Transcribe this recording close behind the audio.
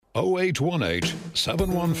0818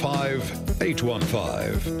 715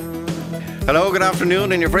 815. Hello, good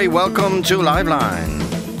afternoon, and you're very welcome to Liveline.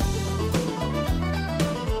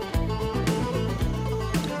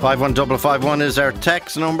 51551 is our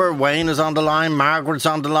text number. Wayne is on the line. Margaret's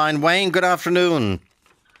on the line. Wayne, good afternoon.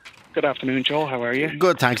 Good afternoon, Joe. How are you?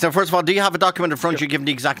 Good, thanks. Now, first of all, do you have a document in front of you giving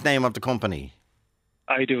the exact name of the company?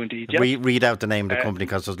 I do indeed, yes. Read out the name of the company,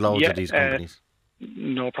 because there's loads of these companies.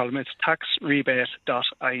 No problem. It's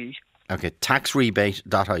taxrebate.ie. Okay,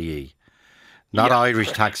 taxrebate.ie. Not Irish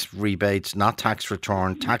correct. Tax rebates, not tax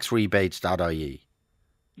return, taxrebates.ie.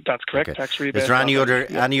 That's correct, okay. taxrebate. Is there any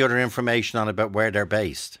other information on about where they're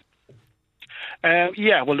based?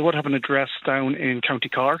 Yeah, well, they would have an address down in County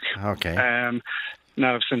Cork. Okay.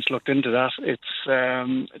 Now, I've since looked into that. It's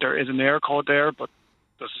there is an air code there, but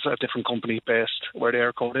this is a different company based where the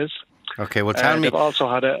air code is. Okay, well, tell me. They've also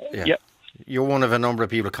had a... Yeah. You're one of a number of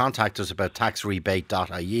people contact us about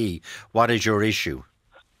taxrebate.ie. What is your issue?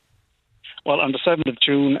 Well, on the 7th of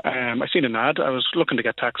June, I seen an ad. I was looking to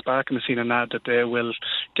get tax back, and I seen an ad that they will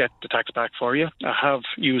get the tax back for you. I have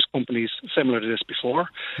used companies similar to this before.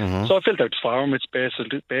 Mm-hmm. So I filled out the form. It's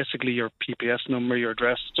basically your PPS number, your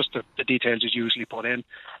address, just the details you usually put in.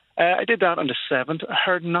 I did that on the 7th. I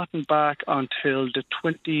heard nothing back until the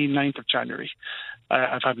 29th of January.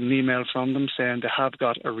 I've had an email from them saying they have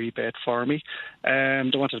got a rebate for me.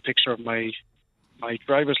 They wanted a picture of my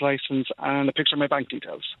driver's license and a picture of my bank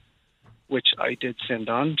details, which I did send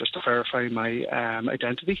on just to verify my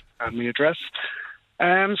identity and my address.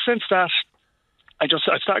 Since that, I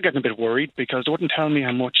started getting a bit worried because they wouldn't tell me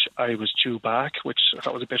how much I was due back, which I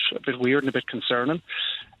thought was a bit weird and a bit concerning.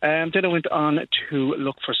 Then I went on to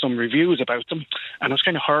look for some reviews about them, and I was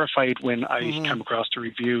kind of horrified when I came across the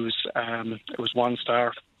reviews. It was 1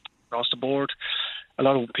 star across the board. A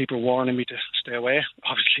lot of people warning me to stay away.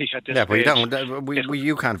 Obviously, at this but stage,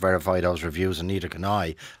 you can't verify those reviews, and neither can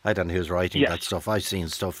I. I don't know who's writing that stuff. I've seen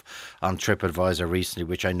stuff on TripAdvisor recently,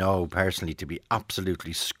 which I know personally to be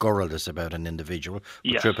absolutely scurrilous about an individual.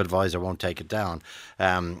 But TripAdvisor won't take it down.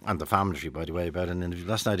 And the family tree, by the way, about an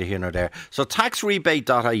individual. That's neither here nor there. So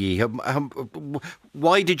taxrebate.ie.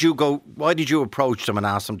 Why did you approach them and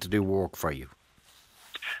ask them to do work for you?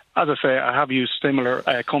 As I say, I have used similar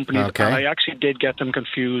companies, and I actually did get them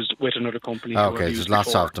confused with another company. Okay, there's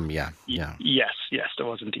lots of them, yeah. Yes, there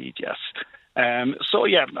was indeed, yes. I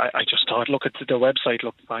just thought, look, at their website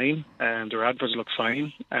looked fine, and their adverts looked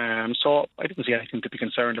fine, so I didn't see anything to be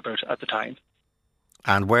concerned about at the time.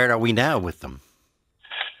 And where are we now with them?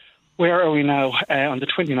 Where are we now? On the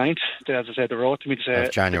 29th, as I said, they wrote to me to say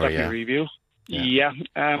January, review.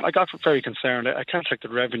 I got very concerned. I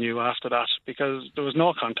contacted Revenue after that because there was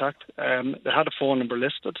no contact. They had a phone number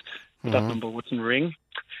listed, but that number wouldn't ring.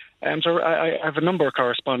 So I have a number of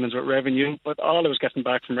correspondence with Revenue, but all I was getting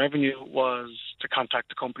back from Revenue was to contact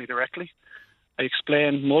the company directly. I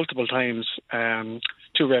explained multiple times to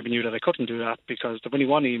Revenue that I couldn't do that because there was only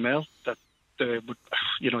one email that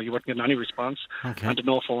you weren't getting any response, and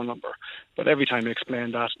no phone number. But every time I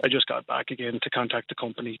explained that, I just got back again to contact the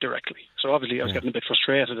company directly. So obviously I was getting a bit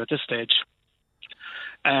frustrated at this stage.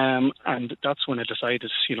 And that's when I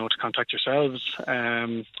decided, to contact yourselves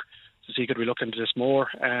to see could we look into this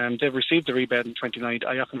more. They've received the rebate on 29th.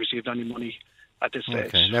 I haven't received any money at this stage.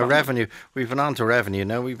 Okay. Now, Revenue, we've been on to Revenue.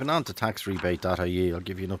 Now, we've been on to taxrebate.ie. I'll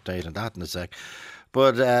give you an update on that in a sec.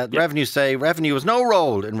 But Revenue say Revenue has no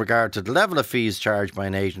role in regard to the level of fees charged by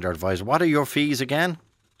an agent or advisor. What are your fees again?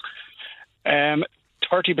 30%,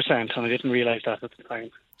 and I didn't realise that at the time.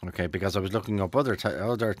 Okay, because I was looking up other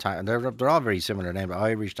and they're all very similar names: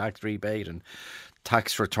 Irish tax rebate and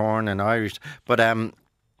tax return and Irish. But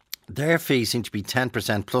their fees seem to be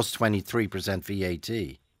 10% plus 23%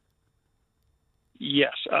 VAT.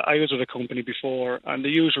 Yes, I was with a company before, and the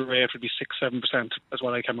usual rate would be 6-7% is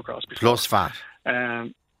what I came across before. Plus VAT.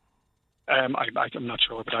 I'm not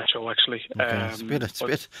sure about that, Joe, actually. Okay. It's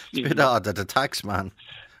a bit odd that a tax man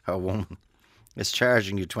or woman is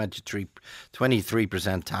charging you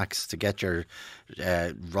 23% tax to get your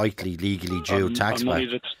rightly, legally due tax back. Money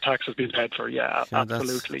that tax has been paid for,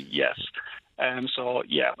 absolutely, yes. I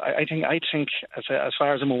think as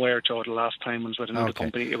far as I'm aware, Joe, the last time I was with another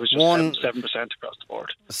company, it was just 7% across the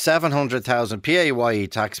board. 700,000 PAYE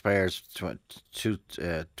taxpayers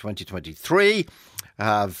 2023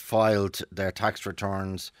 have filed their tax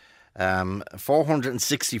returns.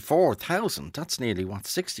 464,000, that's nearly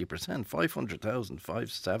 60%, 500,000,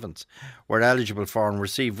 5/7 were eligible for and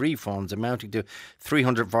received refunds amounting to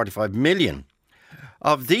 345 million.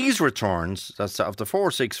 Of these returns, that's of the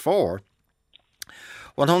 464,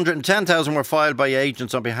 110,000 were filed by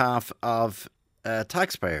agents on behalf of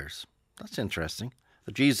taxpayers. That's interesting.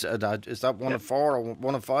 Geez, is that one of 4 or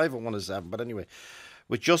one of 5 or one of 7? But anyway,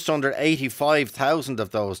 with just under 85,000 of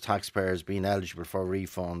those taxpayers being eligible for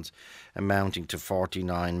refunds amounting to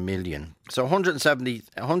 49 million. So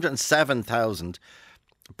 107,000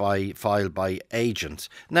 filed by agents.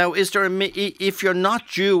 Now, is there if you're not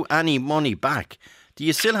due any money back, do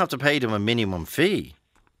you still have to pay them a minimum fee?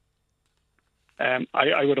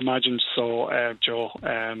 I would imagine so, Joe.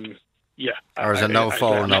 Yeah. Or is it no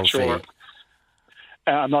fault, no fee?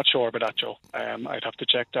 I'm not sure about that, Joe. I'd have to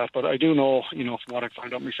check that. But I do know, from what I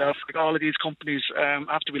found out myself, like all of these companies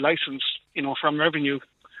have to be licensed, from Revenue,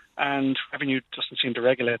 and Revenue doesn't seem to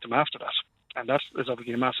regulate them after that. And that is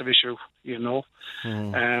obviously a massive issue, You're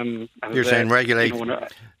saying regulate?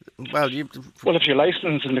 Well, if you're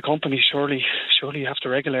licensed in the company, surely you have to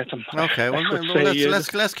regulate them. Okay, well,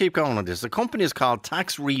 let's keep going on this. The company is called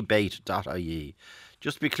taxrebate.ie.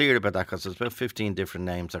 Just be clear about that, because there's about 15 different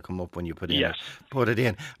names that come up when you put it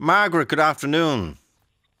in. Margaret, good afternoon.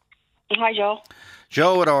 Hi, Joe.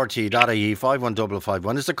 Joe at rt.ie,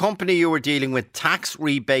 51551. Is the company you were dealing with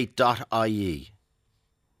taxrebate.ie?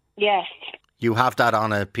 Yes. You have that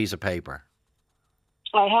on a piece of paper?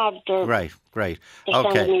 I have. Great. Okay.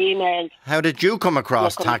 Sending me emails. How did you come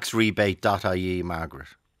across taxrebate.ie, Margaret?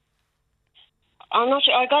 I'm not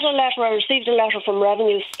sure. I received a letter from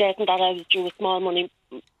Revenue stating that I was due a small money,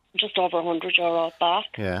 just over €100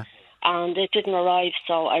 back. Yeah. And it didn't arrive,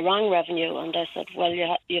 so I rang Revenue and they said, well,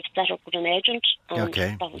 you've set up with an agent. And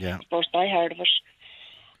okay. That was the first I heard of it.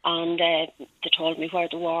 And they told me where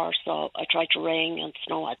they were, so I tried to ring and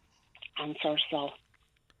no answer. So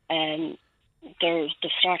they've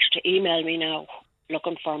started to email me now,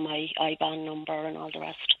 looking for my IBAN number and all the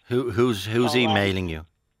rest. Who's emailing you?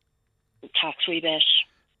 Tax rebate.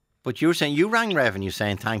 But you were saying you rang Revenue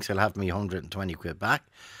saying, thanks, I'll have me 120 quid back.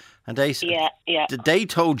 And they said, yeah. They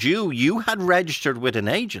told you had registered with an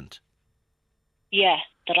agent? Yeah,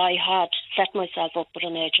 that I had set myself up with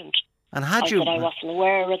an agent. And I said I wasn't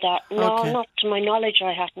aware of that. No, okay. Not to my knowledge,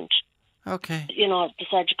 I hadn't. Okay. They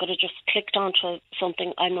said you could have just clicked onto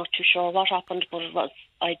something. I'm not too sure what happened, but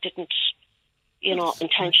I didn't,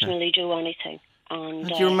 intentionally do anything. And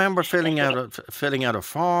do you remember filling out a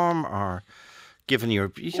form or giving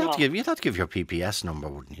you'd have to give your PPS number,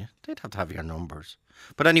 wouldn't you? They'd have to have your numbers.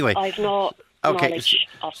 But anyway, I've no knowledge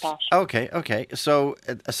of that. Okay. So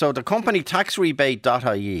the company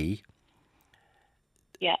taxrebate.ie.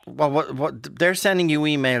 Yeah. Well, what they're sending you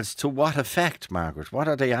emails to what effect, Margaret? What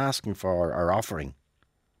are they asking for or offering?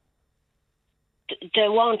 They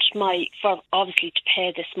want obviously to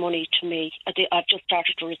pay this money to me. I've just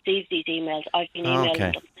started to receive these emails. I've been emailing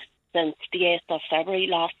them since the 8th of February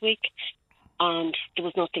last week, and there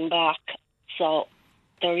was nothing back. So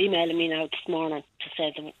they're emailing me now this morning to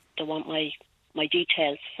say they want my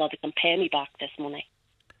details so they can pay me back this money.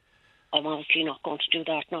 I'm obviously not going to do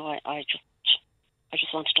that now. I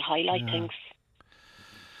just wanted to highlight things.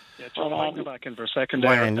 Yeah, so I might go back in for a second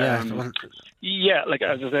Wayne, there. Like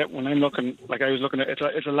as I said, when I'm looking, like I was looking at,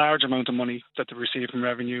 it's a large amount of money that they receive from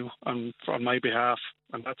Revenue on my behalf,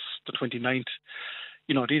 and that's the 29th.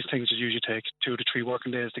 These things usually take 2 to 3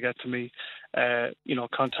 working days to get to me.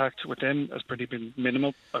 Contact with them has pretty been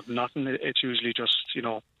minimal of nothing. It's usually just,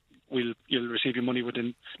 you'll receive your money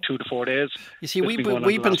within 2 to 4 days. You see, we've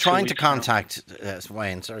been trying to contact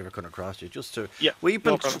Wayne. Sorry for coming across you. We've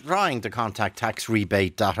been trying to contact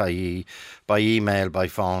taxrebate.ie by email, by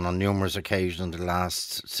phone on numerous occasions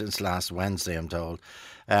since last Wednesday, I'm told,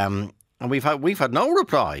 and we've had no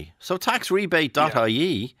reply. So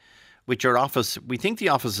taxrebate.ie, with your office, we think the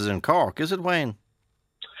office is in Cork. Is it, Wayne?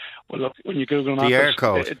 Well, look, when you Google Maps, the air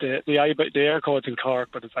code, the air code's in Cork,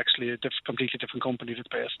 but it's actually a completely different company that's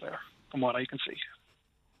based there, from what I can see.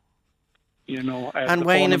 And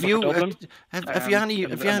Wayne, have you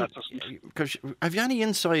any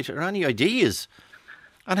insight or any ideas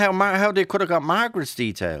on how they could have got Margaret's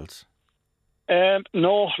details?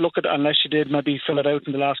 No, unless you did maybe fill it out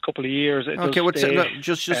in the last couple of years. What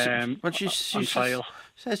she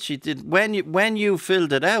says she did when you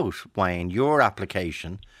filled it out, Wayne, your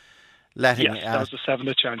application. That was the 7th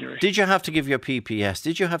of January. Did you have to give your PPS?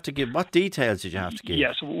 Did you have to give, what details did you have to give?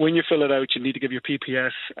 Yes, when you fill it out, you need to give your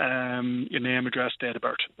PPS, your name, address, date of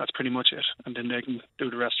birth. That's pretty much it. And then they can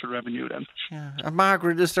do the rest of the Revenue then. Yeah. And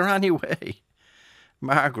Margaret, is there any way?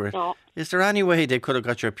 No. Is there any way they could have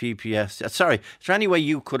got your PPS? Sorry, is there any way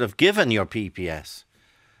you could have given your PPS?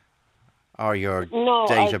 Or your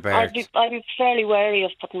date of birth? I'd be fairly wary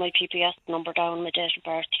of putting my PPS number down, my date of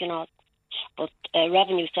birth, But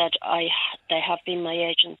Revenue said they have been my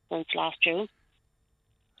agent since last June.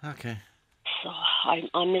 Okay. So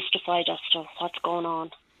I'm mystified as to what's going on.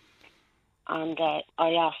 and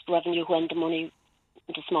I asked Revenue when the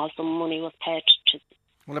small sum of money was paid to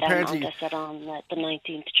them, and they said on the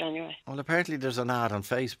 19th of January. Well, apparently there's an ad on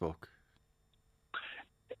Facebook.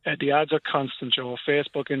 The ads are constant, Joe.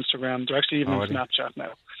 Facebook, Instagram, they're actually even on Snapchat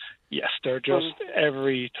now. Yes, they're just,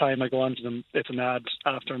 every time I go onto them, it's an ad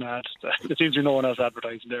after an ad. It seems there's no one else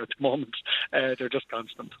advertising there at the moment. They're just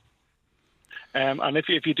constant. And if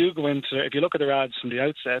you do go if you look at their ads from the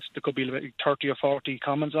outset, there could be like 30 or 40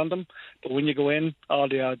 comments on them. But when you go in, all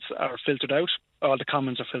the ads are filtered out. All the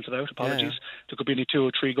comments are filtered out. Apologies. Yeah. There could be only 2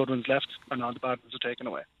 or 3 good ones left, and all the bad ones are taken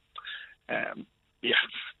away.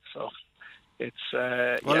 So it's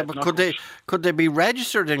but could they be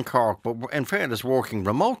registered in Cork, but in fairness, working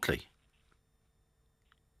remotely?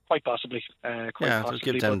 Quite possibly. Possibly.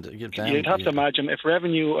 Give them, you'd have to imagine if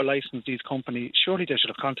Revenue or licensed these companies, surely they should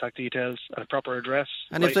have contact details and a proper address.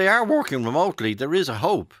 And if they are working remotely, there is a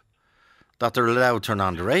hope that they're allowed to turn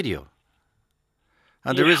on the radio.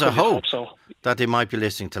 And there is a hope that they might be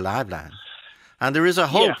listening to Liveline. And there is a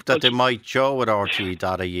hope that they might show at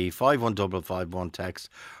RTE.ie, 51551 text,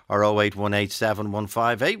 or 0818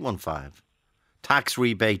 715 815.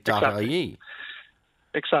 Taxrebate.ie.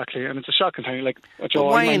 Exactly, and it's a shocking thing. Like,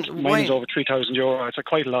 mine is over €3,000. It's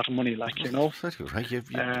quite a lot of money, like, you know. Right.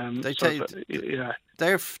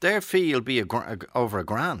 Their fee will be over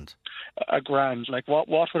 $1,000. $1,000. Like, what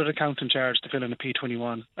would an accountant charge to fill in a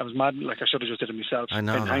P21? I was mad. Like, I should have just did it myself in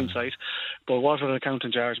hindsight. But what would an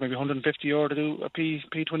accountant charge? Maybe €150 to do a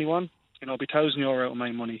P21. You know, it'd be €1,000 out of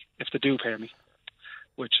my money if they do pay me,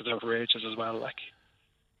 which is outrageous as well. Like.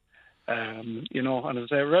 You know, and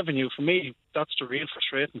as a Revenue, for me, that's the real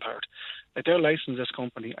frustrating part. Like, they're licensed this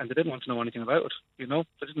company and they didn't want to know anything about it, you know.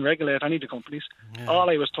 They didn't regulate any of the companies. Yeah. All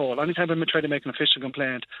I was told, anytime I tried to make an official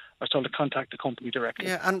complaint, I was told to contact the company directly.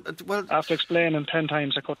 Yeah, and after explaining 10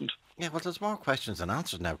 times, I couldn't. Yeah, well, there's more questions than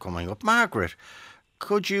answers now coming up. Margaret,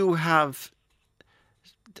 could you have,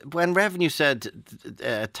 when Revenue said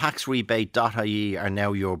taxrebate.ie are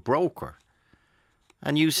now your broker,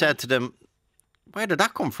 and you said to them, where did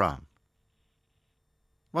that come from?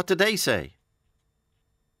 What did they say?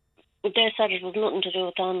 They said it was nothing to do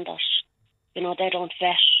with them, that, you know, they don't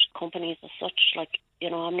vet companies as such. Like, you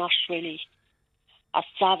know, I'm not really as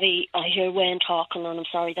savvy. I hear Wayne talking, and I'm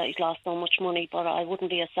sorry that he's lost so much money, but I wouldn't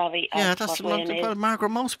be as savvy as what Wayne is. Well, Margaret,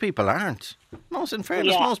 most people aren't. In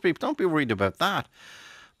fairness, most people, don't be worried about that.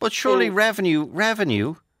 But surely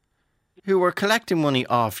Revenue, who are collecting money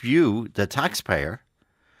off you, the taxpayer,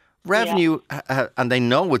 Revenue, and they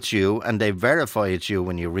know it's you, and they verify it's you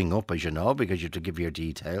when you ring up, as you know, because you have to give your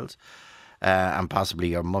details, and possibly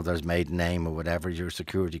your mother's maiden name or whatever, your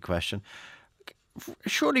security question.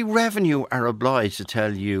 Surely Revenue are obliged to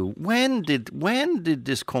tell you, when did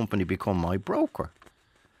this company become my broker?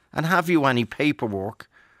 And have you any paperwork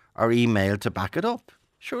or email to back it up?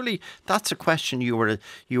 Surely that's a question you were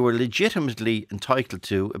legitimately entitled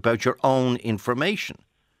to about your own information.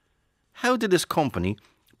 How did this company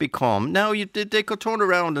become? Now they could turn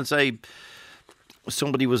around and say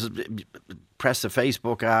somebody was press a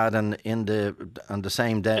Facebook ad and on the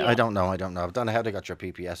same day. I don't know. I don't know how they got your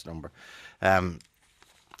PPS number. And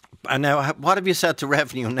now, what have you said to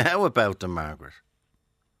Revenue now about them, Margaret?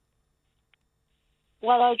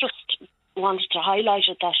 Well, I just wanted to highlight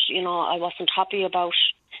it that, you know, I wasn't happy about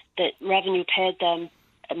that Revenue paid them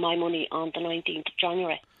my money on the 19th of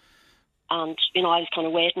January. And, you know, I was kind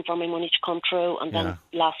of waiting for my money to come through. And then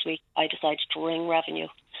last week I decided to ring Revenue.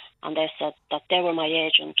 And they said that they were my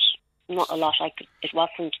agent. Not a lot. It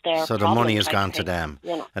wasn't their So the money has gone to them.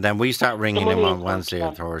 You know. And then we start ringing them on Wednesday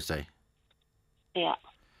or Thursday. Yeah.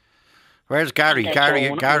 Where's Gary? Gary,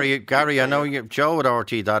 I know you, Joe at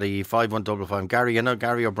RT.ie, 5155. Gary, I know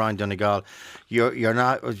Gary O'Brien Donegal. You're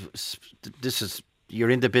not, you're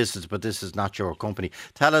in the business, but this is not your company.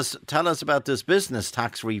 Tell us about this business,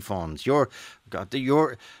 tax refunds.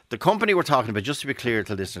 The company we're talking about, just to be clear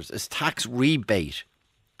to listeners, is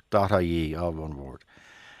taxrebate.ie, all one word.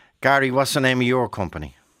 Gary, what's the name of your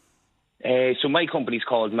company? So my company's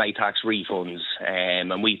called My Tax Refunds,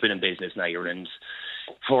 and we've been in business now, and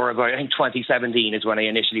for about, I think 2017 is when I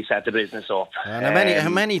initially set the business up. And how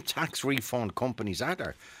many tax refund companies are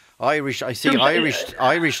there? Irish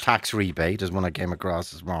tax rebate is one I came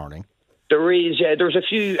across this morning. There's a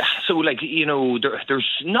few. So, like, you know, there's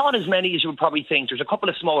not as many as you would probably think. There's a couple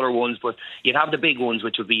of smaller ones, but you'd have the big ones,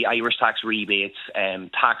 which would be Irish Tax Rebates,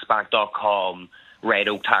 taxback.com, Red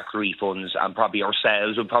Oak Tax Refunds, and probably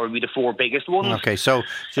ourselves would probably be the 4 biggest ones. Okay, so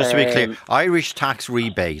just to be clear, Irish Tax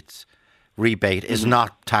Rebate is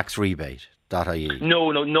not tax rebate.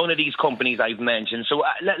 No, none of these companies I've mentioned. So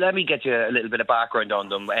let me get you a little bit of background on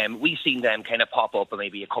them. We've seen them kind of pop up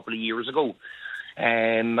maybe a couple of years ago.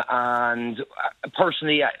 And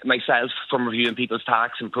personally, myself, from reviewing people's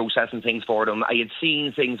tax and processing things for them, I had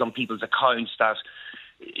seen things on people's accounts that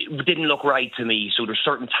didn't look right to me. So there's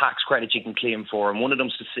certain tax credits you can claim for, and one of them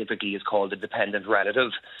specifically is called a dependent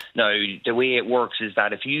relative. Now, the way it works is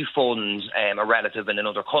that if you fund a relative in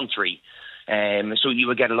another country, so you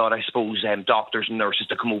would get a lot, I suppose, doctors and nurses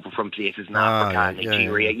to come over from places in Africa and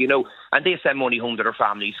Nigeria, and they send money home to their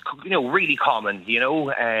families, really common,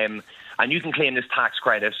 and you can claim this tax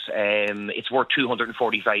credit. It's worth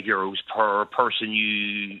 €245 per person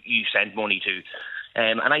you send money to.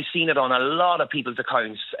 And I've seen it on a lot of people's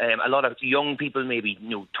accounts, a lot of young people, maybe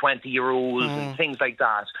 20-year-olds and things like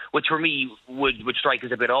that, which for me would strike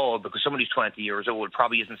as a bit odd, because somebody who's 20 years old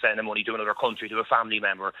probably isn't sending money to another country, to a family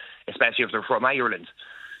member, especially if they're from Ireland.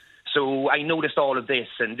 So I noticed all of this,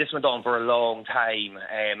 and this went on for a long time.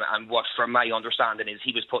 And what, from my understanding, is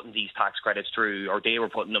he was putting these tax credits through, or they were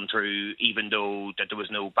putting them through, even though that there was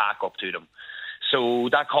no backup to them. So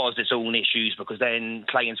that caused its own issues, because then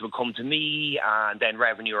clients would come to me, and then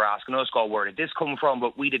Revenue are asking us, "God, where did this come from?"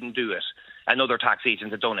 But we didn't do it. Another tax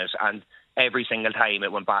agent had done it, and every single time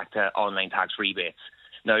it went back to online tax rebates.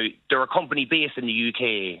 Now, they're a company based in the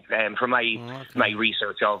UK. From my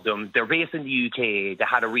research of them, they're based in the UK. They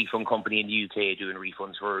had a refund company in the UK doing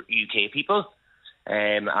refunds for UK people.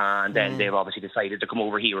 And then they've obviously decided to come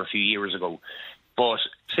over here a few years ago. But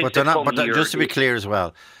they're not. But just to be clear as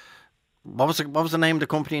well, what was the name of the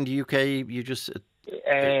company in the UK? You just.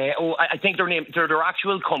 I think their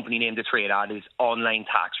actual company name to trade at is Online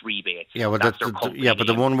Tax Rebates. Yeah, well, but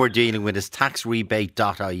the one we're dealing with is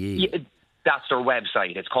taxrebate.ie. Yeah, that's their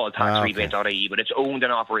website. It's called taxrebate.ie, but it's owned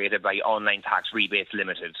and operated by Online Tax Rebates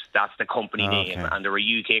Limited. That's the company name, and they're a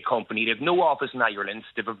UK company. They have no office in Ireland.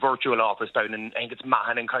 They have a virtual office down in, I think it's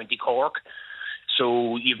Mahon in County Cork.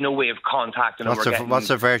 So you've no way of contacting them. What's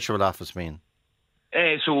a virtual office mean?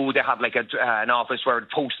 So they have like an office where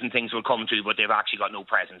posts and things will come to, but they've actually got no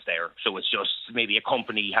presence there. So it's just maybe a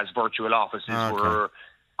company has virtual offices where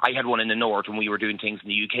I had one in the north when we were doing things in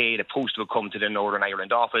the UK. The post would come to the Northern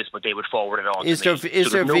Ireland office, but they would forward it on to me.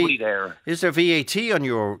 There's nobody there. Is there VAT on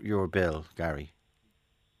your bill, Gary?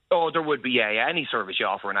 Oh, there would be, yeah. Any service you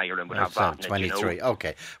offer in Ireland would have VAT. 23.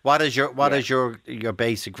 Okay. What is your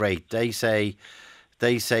basic rate? They say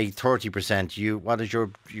 30%. What is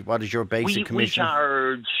your basic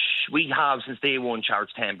commission? We have since day one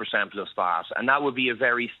charged 10% plus VAT, and that would be a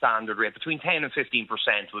very standard rate. Between 10 and 15%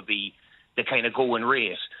 would be the kind of going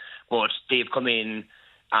rate, but they've come in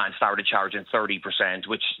and started charging 30%,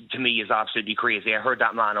 which to me is absolutely crazy. I heard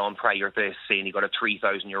that man on prior to this saying he got a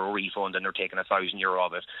 €3,000 refund and they're taking €1,000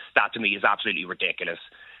 of it. That to me is absolutely ridiculous.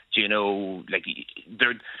 Like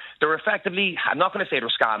they're effectively, I'm not going to say they're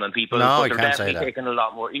scamming people, but they're definitely taking a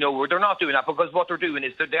lot more. They're not doing that, because what they're doing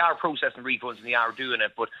is they are processing refunds and they are doing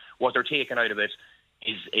it, but what they're taking out of it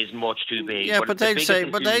is much too big. Yeah, but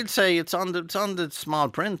they'd say it's on the small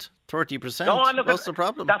print, 30%. No, what's the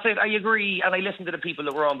problem? That's it. I agree, and I listened to the people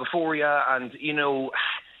that were on before you, and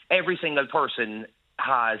every single person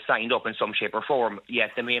has signed up in some shape or form, yet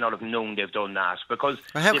they may not have known they've done that, because...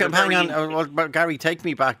 Hang on, Gary, take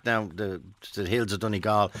me back now to the hills of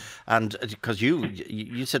Donegal, and because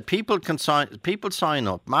you said people sign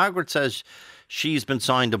up. Margaret says she's been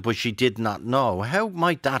signed up, but she did not know. How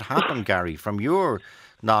might that happen, Gary, from your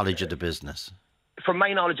knowledge of the business? From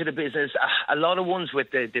my knowledge of the business, a lot of ones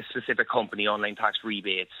with this specific company, Online Tax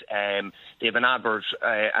Rebates, they have an advert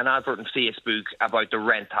on Facebook about the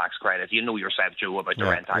rent tax credit. You know yourself, Joe, about the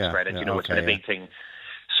rent tax credit. It's been a big thing.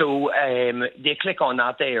 So they click on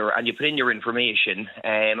that there, and you put in your information,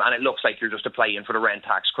 and it looks like you're just applying for the rent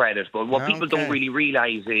tax credit. But what people don't really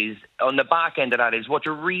realise is, on the back end of that, is what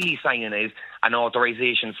you're really signing is an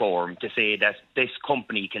authorisation form to say that this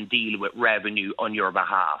company can deal with revenue on your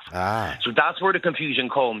behalf. So that's where the confusion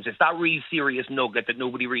comes. It's that really serious nugget that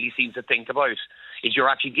nobody really seems to think about, is you're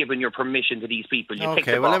actually giving your permission to these people.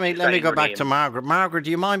 Let me go back to Margaret. Margaret, do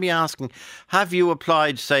you mind me asking, have you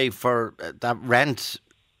applied, say, for that rent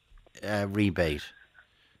rebate?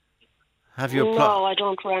 Have you applied? No, I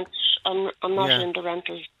don't rent. I'm not in the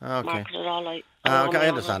renters market at all. I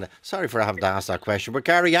understand it. Sorry for having to ask that question, but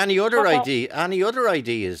Gary, any other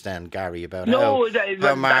ideas then, Gary, about how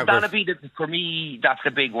Margaret... that'd be for me. That's the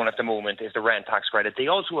big one at the moment, is the rent tax credit. They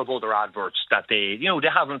also have other adverts that they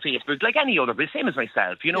have on Facebook, like any other, but same as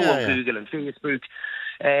myself, on Google and Facebook.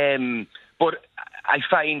 But I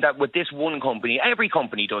find that with this one company, every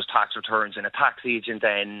company does tax returns, and a tax agent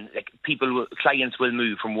then, clients will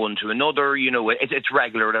move from one to another. It's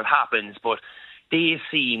regular, it happens, but they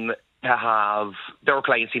seem to have, their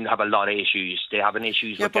clients seem to have a lot of issues. They have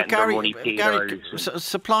issues with getting their money paid. Gary,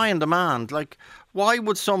 supply and demand, why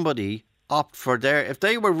would somebody opt for if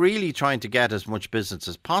they were really trying to get as much business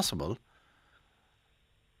as possible,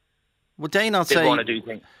 would they not say... want to do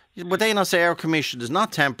things. Would they not say our commission is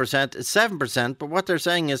not 10%, it's 7%, but what they're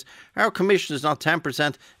saying is our commission is not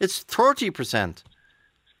 10%, it's 30%.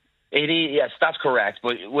 It is, yes, that's correct.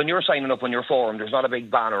 But when you're signing up on your form, there's not a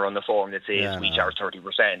big banner on the form that says we charge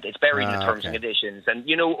 30%. It's buried in the terms and conditions. And,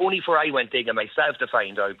 only for I went digging myself to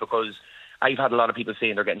find out, because I've had a lot of people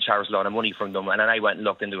saying they're getting charged a lot of money from them, and then I went and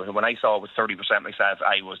looked into it, and when I saw it was 30% myself,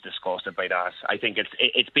 I was disgusted by that. I think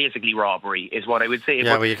it's basically robbery, is what I would say.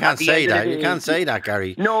 Yeah, but you can't say that. You can't say that,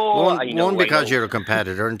 Gary. No, One, because you're a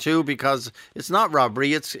competitor, and two, because it's not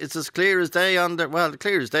robbery. It's as clear as day on the... Well,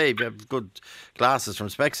 clear as day. You have good glasses from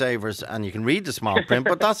Specsavers, and you can read the small print,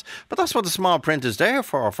 but that's what the small print is there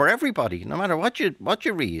for everybody. No matter what you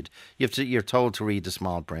read, you're told to read the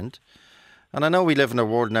small print. And I know we live in a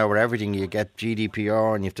world now where everything you get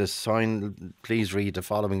GDPR and you have to sign, please read the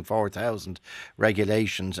following 4,000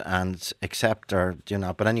 regulations and accept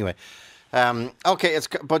but anyway.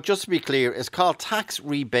 But just to be clear, it's called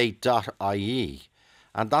taxrebate.ie.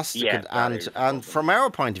 And that's and from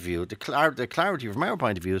our point of view, the clarity from our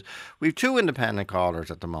point of view is we have two independent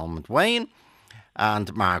callers at the moment, Wayne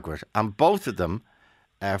and Margaret, and both of them,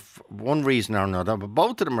 for one reason or another, but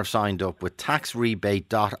both of them are signed up with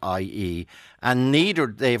taxrebate.ie, and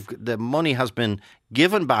the money has been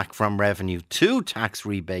given back from revenue to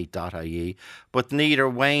taxrebate.ie, but neither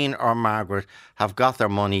Wayne or Margaret have got their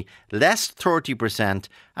money less 30%.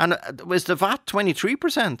 And was the VAT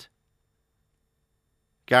 23%?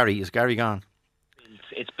 Gary, is Gary gone?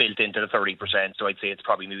 It's built into the 30%, so I'd say it's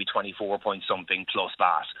probably maybe 24 point something plus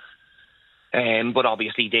VAT. But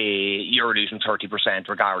obviously you're losing 30%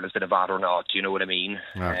 regardless of the VAT or not, you know what I mean?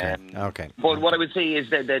 Okay. But what I would say is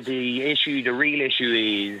that the real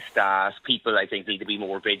issue is that people, I think, need to be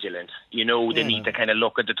more vigilant. They need to kind of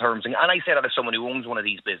look at the terms. And I say that as someone who owns one of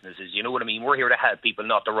these businesses, you know what I mean? We're here to help people,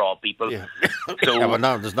 not to rob people. Yeah. So,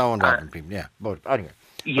 no, there's no one robbing people, yeah. But anyway.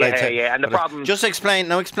 And the problem... Just explain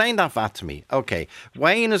that VAT to me. Okay,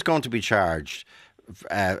 Wayne is going to be charged...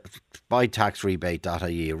 by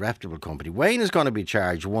taxrebate.ie, a reputable company. Wayne is going to be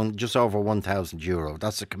charged just over €1,000.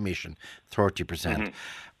 That's a commission, 30%.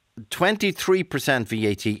 23%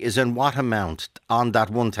 VAT is in what amount on that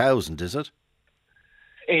 1,000, is it?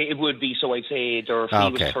 It would be, so I'd say their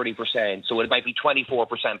fee was 30%, so it might be 24%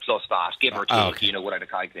 plus VAT, give or take, without a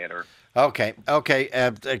calculator. Okay.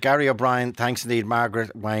 Gary O'Brien, thanks indeed.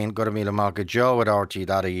 Margaret, Wayne, good Mila Margaret, Joe at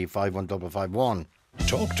RT.ie, 51551.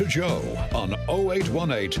 Talk to Joe on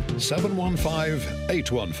 0818 715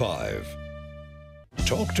 815.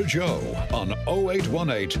 Talk to Joe on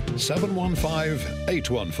 0818 715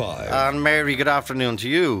 815. And Mary, good afternoon to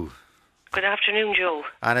you. Good afternoon, Joe.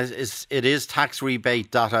 And it is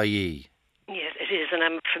taxrebate.ie. Yes, it is, and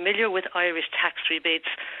I'm familiar with Irish tax rebates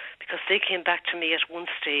because they came back to me at one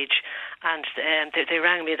stage and they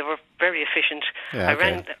rang me. They were very efficient. I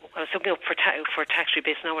was looking up for tax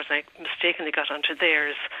rebates, and I was mistakenly got onto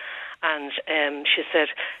theirs. And she said,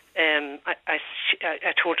 I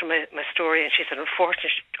told her my story, and she said,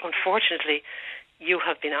 unfortunately, you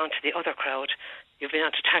have been onto the other crowd. You've been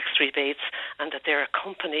onto tax rebates, and that they're a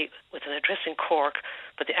company with an address in Cork,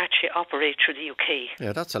 but they actually operate through the UK.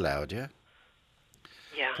 Yeah, that's allowed, yeah.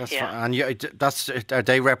 Yeah, that's fine. And are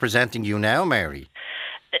they representing you now, Mary?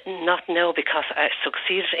 Not now, because I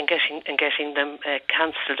succeeded in getting them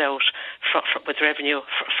cancelled out with revenue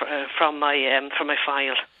from my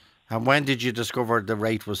file. And when did you discover the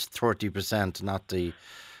rate was 30%, not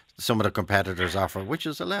some of the competitors offer, which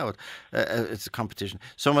is allowed? It's a competition.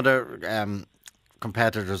 Some of the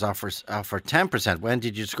competitors offer 10%. When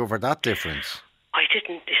did you discover that difference? I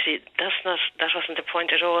didn't. You see, that wasn't the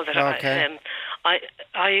point at all. I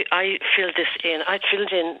filled this in. I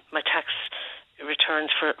filled in my tax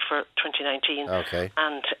returns for 2019. Okay.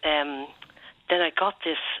 And then I got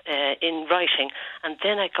this in writing, and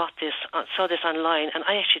then I got this, saw this online, and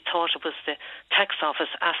I actually thought it was the tax office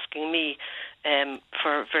asking me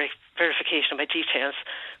for verification of my details.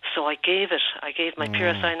 So I gave my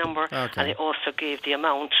PRSI number, and I also gave the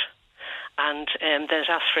amount. And then it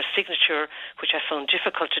asked for a signature, which I found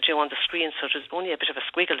difficult to do on the screen, so it was only a bit of a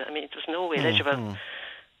squiggle. I mean, it was no way legible.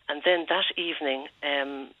 And then that evening,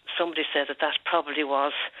 somebody said that probably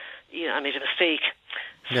was, I made a mistake.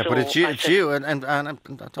 Yeah, but it's you, and I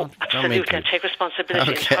don't absolutely, I take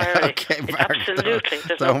responsibility entirely. Okay, Mark, absolutely,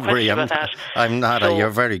 there's don't no question worry, about that. I'm not. So, you're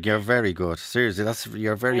very good. Seriously,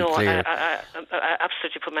 you're very clear. I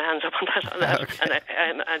absolutely put my hands up on that, Okay.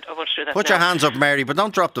 and I want to do that. Put now. your hands up, Mary, but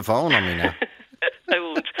don't drop the phone on me now. I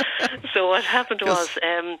won't. So what happened was,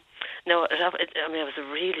 I was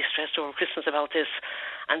really stressed over Christmas about this,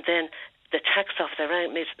 and then the tax office, I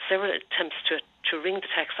made several attempts to ring the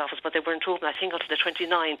tax office, but they weren't open, I think, until the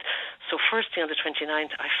 29th. So first thing on the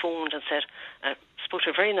 29th, I phoned and said, spoke to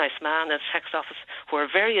a very nice man at the tax office who are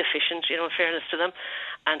very efficient, in fairness to them.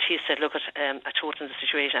 And he said, look, I told him the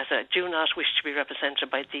situation. I said, I do not wish to be represented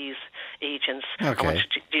by these agents. Okay. I want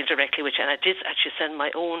to deal directly with you. And I did actually send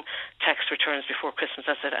my own tax returns before Christmas.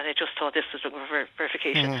 I said, and I just thought this was looking for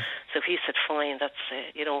verification. So he said, fine, that's,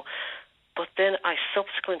 But then I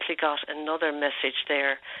subsequently got another message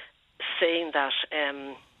there saying that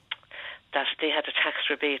that they had a tax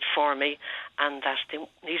rebate for me and that they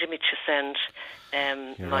needed me to send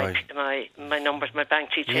my numbers, my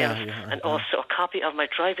bank details, and also a copy of my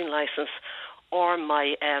driving license or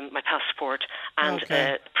my passport and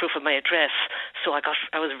proof of my address. So I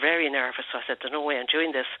was very nervous. So I said, "There's no way I'm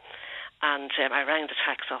doing this." And I rang the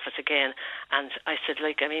tax office again, and I said,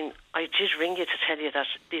 I did ring you to tell you that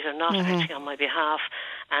these are not acting on my behalf,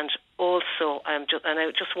 and also, I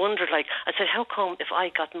just wondered, I said, how come if I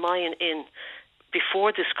got mine in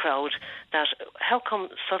before this crowd, that how come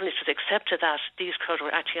suddenly it was accepted that these crowd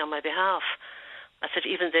were acting on my behalf? I said,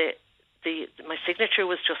 even my signature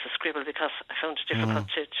was just a scribble because I found it difficult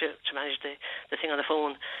to manage the thing on the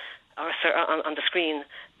phone or on the screen.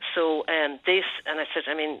 So and I said,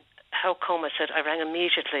 how come? I said, I rang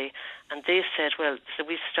immediately, and they said, well,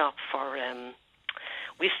 we stop for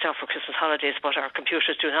Christmas holidays, but our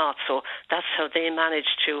computers do not. So that's how they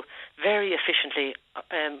managed to very efficiently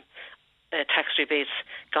tax rebates,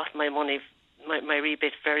 got my money, my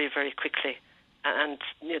rebate very, very quickly, and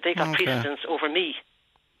they got precedence over me.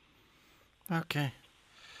 Okay.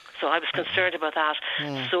 So I was concerned about that.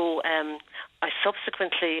 So I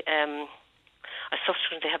subsequently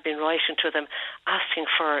have been writing to them asking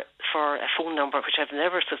for a phone number, which I've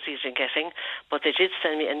never succeeded in getting, but they did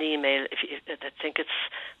send me an email. I think it's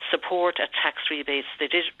support@taxrebates. They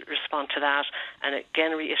did respond to that and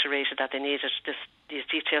again reiterated that they needed these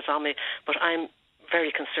details on me, but I'm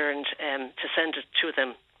very concerned to send it to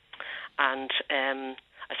them. And I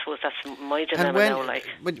suppose that's my dilemma now.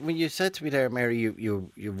 When you said to me there, Mary,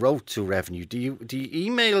 you wrote to Revenue, do you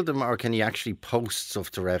email them or can you actually post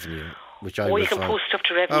stuff to Revenue? You can post stuff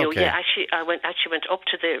to Revenue. Okay. Yeah, actually, I went up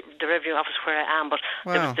to the Revenue office where I am, but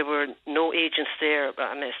there were no agents there.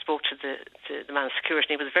 I spoke to the man in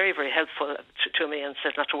security. He was very, very helpful to me and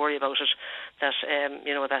said not to worry about it. That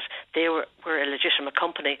that they were a legitimate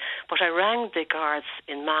company. But I rang the guards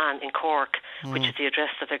in Man in Cork, which is the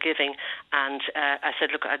address that they're giving, and I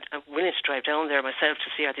said, look, I'm willing to drive down there myself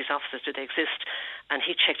to see are these offices, do they exist? And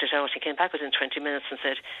he checked it out. He came back within 20 minutes and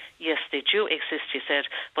said, yes, they do exist, he said,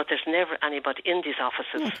 but there's never anybody in these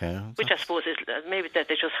offices. Okay, which I suppose is maybe that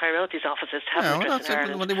they just hire out these offices to have an address in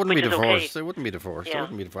Ireland. Well, they wouldn't be divorced. They wouldn't be divorced.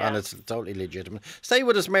 And it's totally legitimate. Stay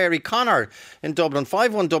with us, Mary. Connor in Dublin,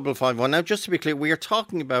 51551. Now, just to be clear, we are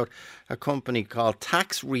talking about a company called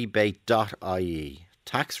taxrebate.ie.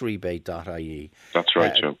 Taxrebate.ie. That's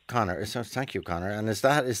right, Joe. Connor, thank you, Connor. And is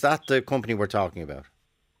that the company we're talking about?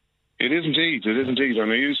 It is indeed.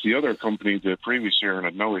 And I used the other company the previous year and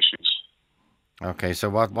had no issues. Okay, so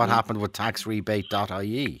what happened with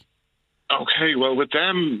taxrebate.ie? Okay, well, with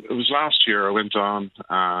them, it was last year I went on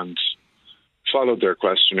and followed their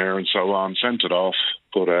questionnaire and so on, sent it off.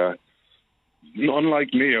 But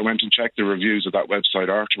unlike me, I went and checked the reviews of that website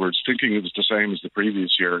afterwards, thinking it was the same as the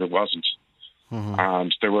previous year, and it wasn't.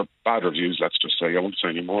 And there were bad reviews, let's just say. I won't say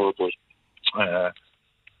any more, but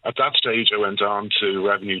at that stage I went on to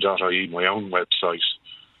revenue.ie, my own website,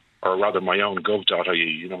 or rather my own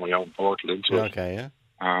gov.ie, my own portal into it. Okay, yeah.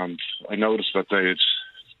 And I noticed that they'd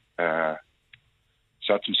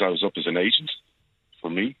set themselves up as an agent for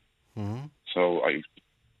me. So I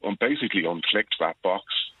basically unclicked that box,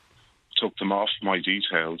 took them off my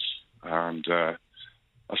details, and I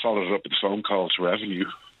followed it up with a phone call to Revenue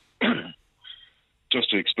just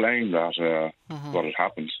to explain that what had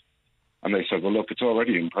happened. And they said, well, look, it's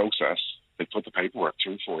already in process. They put the paperwork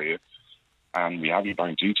through for you, and we have your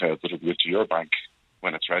bank details that'll go to your bank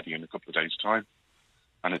when it's ready in a couple of days' time.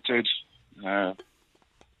 And it did.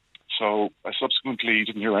 So I subsequently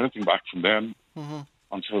didn't hear anything back from them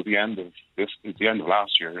until the end of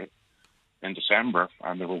last year, in December,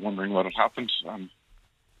 and they were wondering what had happened. And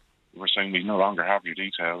they were saying, we no longer have your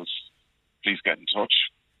details. Please get in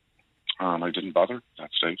touch. and I didn't bother at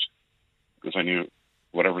that stage because I knew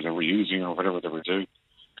whatever they were using or whatever they were doing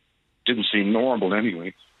didn't seem normal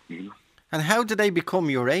anyway. You know? And how did they become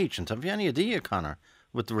your agent? Have you any idea, Conor,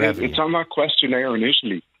 with the revenue? It's on that questionnaire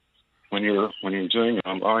initially when you're doing it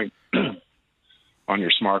online on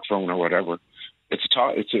your smartphone or whatever.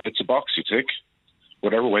 It's a box you tick.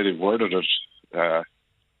 Whatever way they've worded it,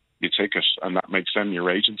 you tick it, and that makes them your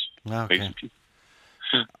agent, basically.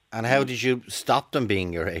 And how did you stop them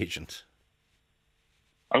being your agent?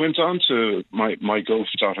 I went on to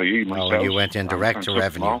mygov.ie myself. Oh, you went in direct to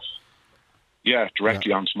revenue. Yeah,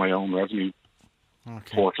 directly onto my own revenue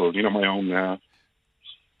portal. You know, my own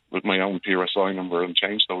with my own PRSI number, and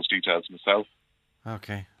changed those details myself.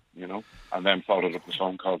 Okay. You know, and then followed up with a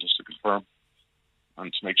phone call just to confirm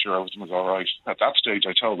and to make sure everything was all right. At that stage,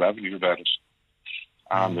 I told revenue about it,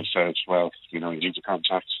 and they said, "Well, you know, you need to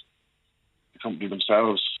contact the company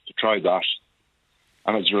themselves to try that."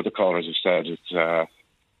 And as your other callers have said, it's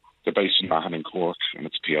they're based in Mahon in Cork, and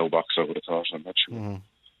it's a PO box. I would have thought. I'm not sure.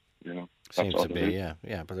 You know, seems to be, yeah.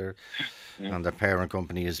 But and their parent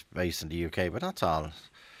company is based in the UK. But that's all.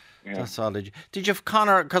 Yeah. That's all. Did you have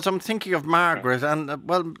Conor? Because I'm thinking of Margaret and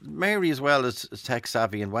Mary as well is tech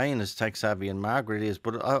savvy, and Wayne is tech savvy, and Margaret is.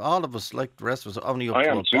 But all of us, like the rest of us, only up to a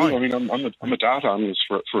point. I am too. I mean, I'm a data analyst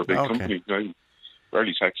for a big company. I'm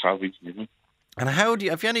fairly tech savvy, you know. And have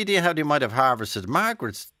you any idea how they might have harvested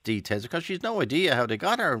Margaret's details? Because she's no idea how they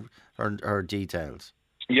got her details.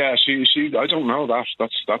 Yeah, she. I don't know that.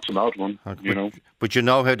 That's an odd one, you know. But you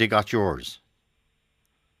know how they got yours.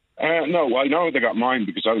 No, I know they got mine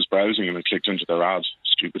because I was browsing and I clicked into their ad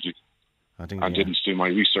stupidly, and didn't do my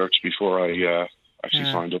research before I actually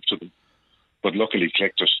signed up to them. But luckily,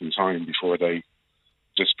 clicked it in time before they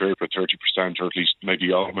disappeared for 30%, or at least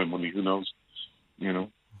maybe all of my money. Who knows? You know.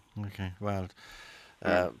 Okay, well,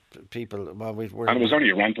 people. Well, and it was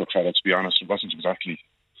only a rental credit, to be honest. It wasn't exactly.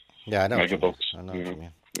 Yeah, I know. Megabucks. I know what you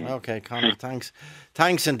mean. Okay, Conor, thanks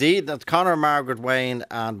indeed. That's Conor, Margaret, Wayne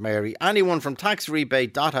and Mary. Anyone from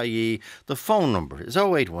taxrebate.ie. The phone number is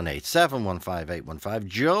 0818 715 815.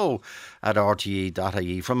 Joe at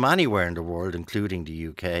rte.ie from anywhere in the world, including the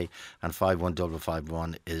UK, and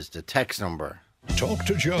 51551 is the text number. Talk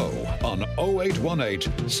to Joe on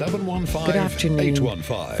 0818 715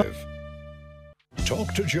 815.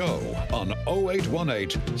 Talk to Joe on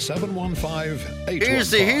 0818 715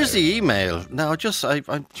 815. Here's the email. Now,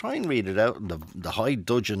 I'm trying to read it out in the high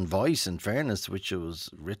dudgeon voice, in fairness, which it was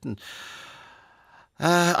written.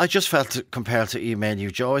 I just felt compelled to email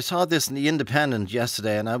you, Joe. I saw this in The Independent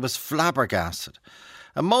yesterday and I was flabbergasted.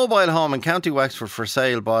 A mobile home in County Wexford for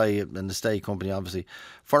sale by an estate company, obviously,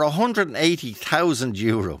 for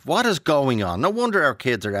 €180,000. What is going on? No wonder our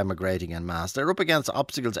kids are emigrating en masse. They're up against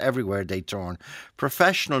obstacles everywhere they turn.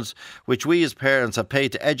 Professionals, which we as parents have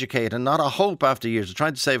paid to educate, and not a hope after years of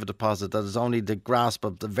trying to save a deposit that is only the grasp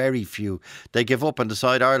of the very few. They give up and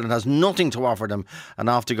decide Ireland has nothing to offer them and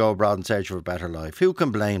off to go abroad in search of a better life. Who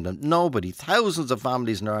can blame them? Nobody. Thousands of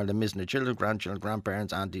families in Ireland missing their children, grandchildren,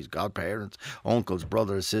 grandparents, aunties, godparents, uncles,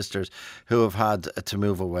 brothers, sisters who have had to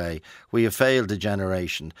move away. We have failed the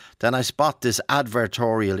generation. Then I spot this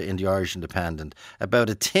advertorial in the Irish Independent about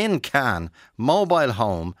a tin can mobile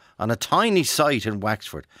home on a tiny site in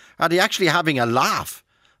Wexford. Are they actually having a laugh?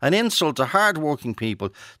 An insult to hard-working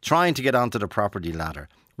people trying to get onto the property ladder.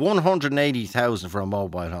 180,000 for a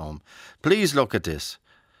mobile home. Please look at this.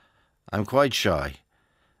 I'm quite shy.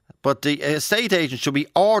 But the estate agent should be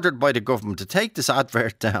ordered by the government to take this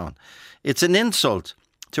advert down. It's an insult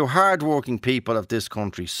to hard-working people of this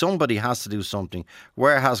country. Somebody has to do something.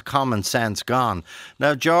 Where has common sense gone?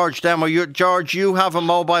 Now, George, you have a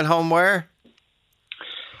mobile home where?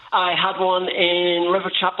 I had one in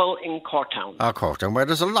Riverchapel in Corktown. Oh, Corktown, where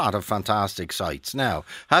there's a lot of fantastic sites. Now,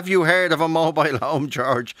 have you heard of a mobile home,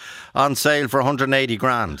 George, on sale for 180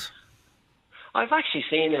 grand? I've actually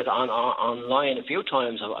seen it online a few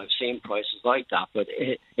times. I've seen prices like that, but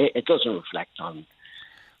it doesn't reflect on.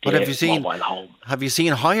 But have you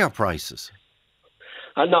seen higher prices?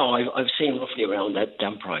 No, I've seen roughly around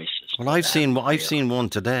them prices. Well, I've seen one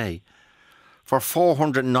today for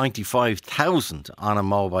 495,000 on a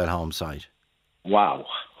mobile home site. Wow,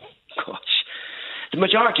 gosh! The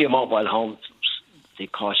majority of mobile homes, they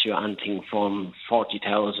cost you anything from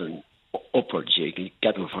 40,000 upwards. You can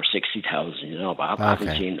get them for 60,000. You know, but I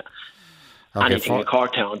haven't seen anything in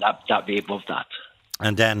Corktown that be above that.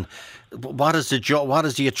 And then, what is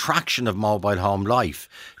the attraction of mobile home life?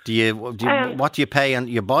 What do you pay? And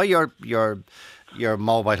you buy your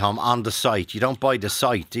mobile home on the site. You don't buy the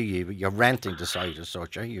site, do you? You're renting the site as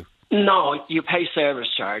such, are you? No, you pay service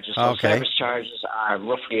charges. So service charges are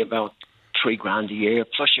roughly about $3,000 a year.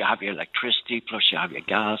 Plus you have your electricity, plus you have your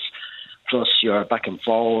gas, plus you're back and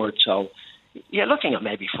forward. So you're looking at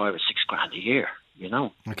maybe $5,000 or $6,000 a year.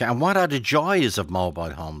 Okay, and what are the joys of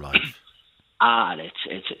mobile home life?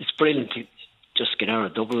 It's brilliant to just get out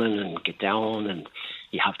of Dublin and get down, and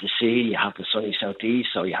you have the sea, you have the sunny southeast,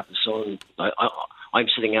 so you have the sun. I'm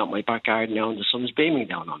sitting out in my back garden now, and the sun's beaming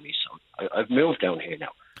down on me. So I've moved down here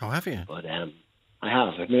now. Oh, have you? But I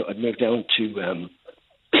have. I've moved down to.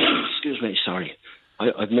 Excuse me, sorry.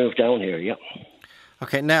 I've moved down here. Yeah.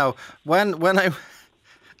 Okay, now when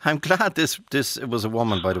I'm glad this it was a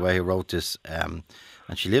woman, by the way, who wrote this, and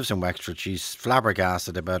she lives in Wexford. She's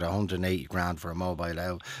flabbergasted about 180 grand for a mobile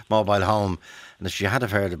home, and if she had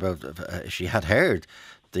heard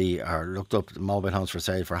or looked up the mobile homes for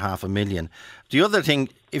sale for $500,000. The other thing,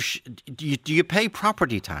 do you pay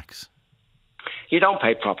property tax? You don't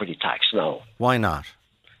pay property tax, no. Why not?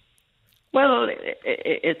 Well,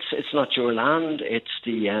 it's not your land. It's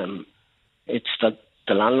the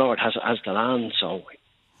landlord has the land, so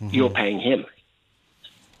you're paying him.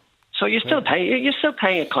 So you're still paying a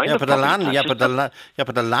kind of property tax.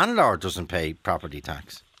 But the landlord doesn't pay property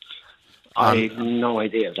tax. I have no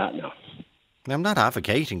idea of that now. I'm not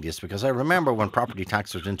advocating this because I remember when property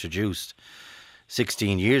tax was introduced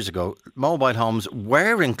 16 years ago, mobile homes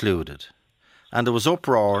were included. And there was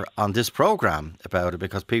uproar on this programme about it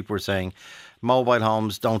because people were saying mobile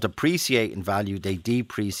homes don't appreciate in value, they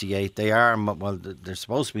depreciate. They're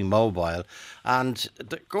supposed to be mobile. And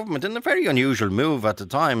the government, in a very unusual move at the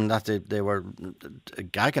time, that they were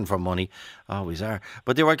gagging for money, always are,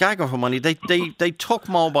 but they were gagging for money. They took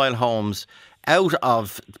mobile homes out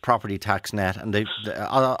of property tax net, and they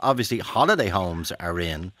obviously holiday homes are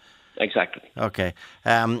in. Exactly. Okay.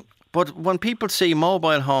 But when people see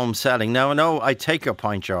mobile homes selling, now I know I take your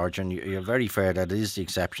point, George, and you're very fair that it is the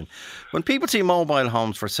exception. When people see mobile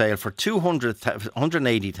homes for sale for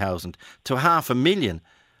 180,000 to $500,000,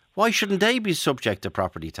 why shouldn't they be subject to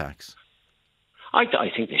property tax? I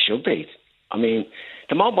think they should be. I mean,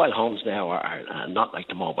 the mobile homes now are not like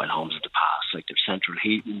the mobile homes of the past. Like they're central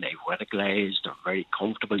heating, they've weather glazed, they're very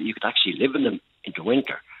comfortable. You could actually live in them in the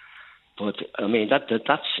winter. But I mean, that's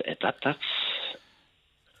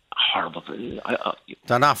horrible.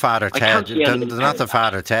 They're not Father Ted. They're not the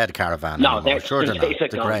Father Ted caravan. No, anymore. Sure they're not.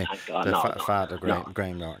 The Father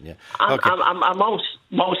Graham Norton. Yeah. And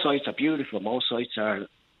most sites are beautiful. Most sites are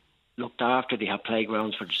looked after. They have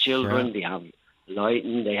playgrounds for the children. Sure. They have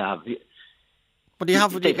lighting. They have. But do you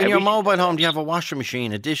have in your mobile home? Do you have a washing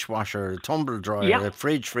machine, a dishwasher, a tumble dryer, a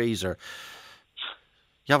fridge freezer?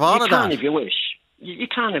 You have all of that. You can if you wish. You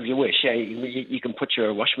can if you wish. Yeah, you can put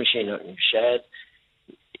your washing machine out in your shed.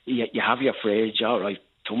 You have your fridge, all right,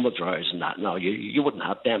 tumble dryers and that. No, you wouldn't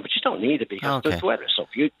have them, but you don't need it because the weather's so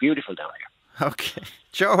beautiful down here. Okay.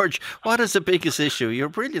 George, what is the biggest issue? You're a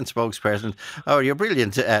brilliant spokesperson, or you're a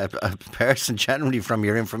brilliant person generally from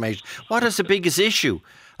your information. What is the biggest issue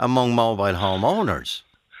among mobile home owners?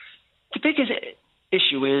 The biggest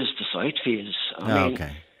issue is the site fees. I mean,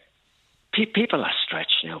 people are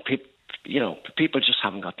stretched now. People just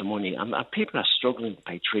haven't got the money. And people are struggling to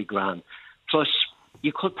pay $3,000. Plus,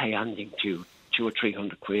 you could pay anything to £200 or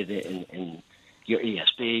 £300 in your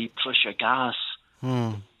ESB, plus your gas,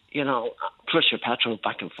 plus your petrol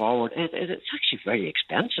back and forward. It's actually very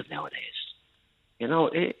expensive nowadays.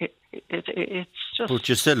 It's just. But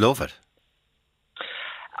you still love it.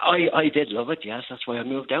 I did love it. Yes, that's why I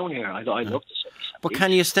moved down here. I love the city. But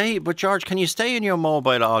can you stay? But George, can you stay in your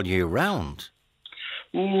mobile all year round?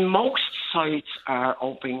 Most sites are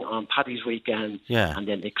open on Paddy's weekend, and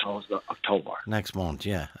then they close in October. Next month,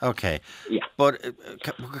 yeah. Okay. Yeah. But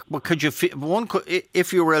could you,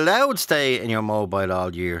 if you were allowed to stay in your mobile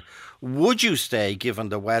all year, would you stay given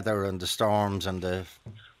the weather and the storms and the...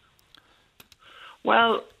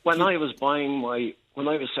 Well, when I was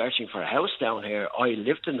searching for a house down here, I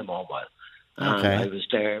lived in the mobile. And I was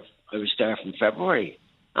there from February,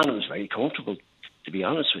 and it was very comfortable, to be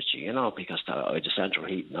honest with you, because I had the central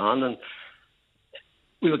heating on, and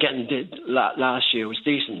we were getting last year was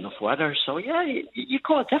decent enough weather. So you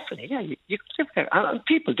could definitely, you could live there, and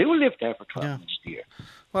people do live there for 12 months a year.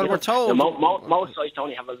 Well, we're told most sites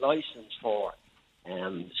only have a license for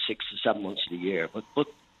 6 to 7 months of the year, but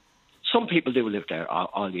some people do live there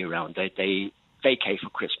all year round. They vacate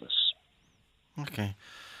for Christmas. Okay,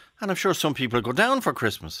 and I'm sure some people go down for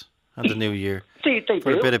Christmas and the New Year for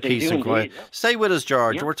a bit of they peace and quiet. Indeed. Stay with us,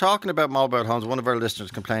 George. Yeah. We're talking about mobile homes. One of our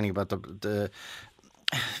listeners complaining about the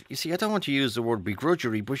You see, I don't want to use the word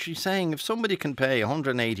begrudgery, but she's saying if somebody can pay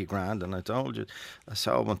 180 grand, and I told you I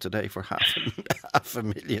saw one today for half a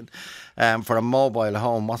million for a mobile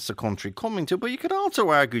home, what's the country coming to? But you could also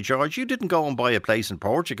argue, George, you didn't go and buy a place in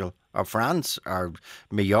Portugal or France or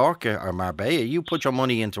Mallorca or Marbella. You put your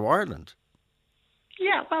money into Ireland.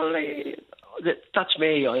 Yeah, well, that's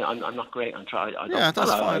me. I'm not great on trying. Yeah,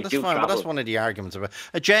 that's fine. That's fine. But that's one of the arguments about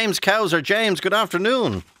James Cowser. James, good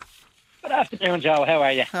afternoon. Good afternoon, Joe. How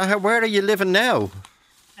are you? Where are you living now?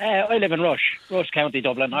 I live in Rush, County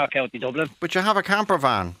Dublin, North County Dublin. But you have a camper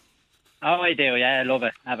van. Oh, I do. Yeah, I love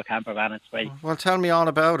it. I have a camper van. It's great. Well, tell me all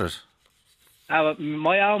about it.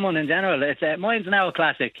 My own one in general. Mine's now a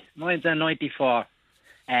classic. Mine's a '94.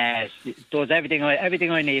 Does everything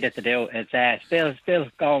I need it to do. It's still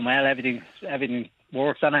going well. Everything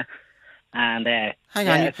works on it, and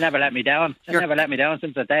it's never let me down. It's never let me down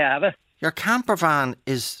since the day I have it. Your camper van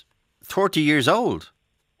is 30 years old.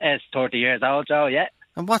 It's 30 years old, Joe. Yeah.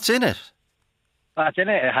 And what's in it? What's in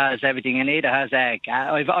it? It has everything you need. It has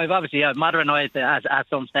I've obviously modernised it at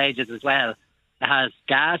some stages as well. It has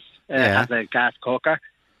gas. It has a gas cooker,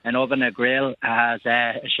 an oven, a grill. It has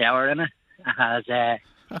a shower in it. It has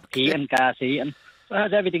heating, gas heating. So it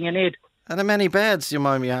has everything you need. And how many beds, do you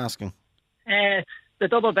mind me asking? The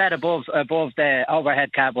double bed above the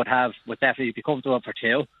overhead cab would definitely be comfortable for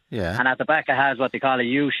two. Yeah. And at the back it has what they call a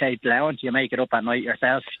U-shaped lounge. You make it up at night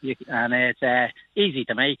yourself, and it's easy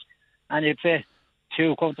to make. And you'd fit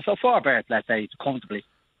two comfortable, so 4 berths, let's say, comfortably.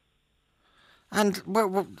 And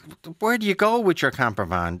where do you go with your camper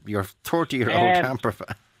van, your 30-year-old camper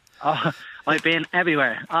van? Oh, I've been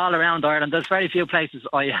everywhere, all around Ireland. There's very few places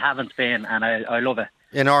I haven't been, and I love it.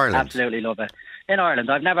 In Ireland? Absolutely love it. In Ireland,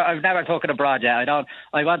 I've never taken abroad yet.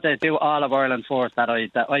 I want to do all of Ireland first. That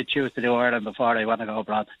I choose to do Ireland before I want to go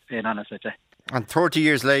abroad. Being honest with you. And 30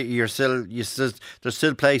 years later, there's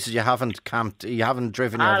still places you haven't camped, you haven't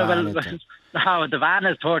driven your van into. No, the van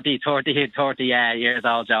is 30 years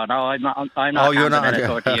old, Joe. No, I'm not. Oh, you're not.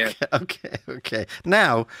 30 years. Okay.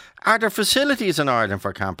 Now, are there facilities in Ireland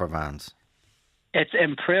for camper vans? It's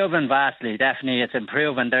improving vastly. Definitely, it's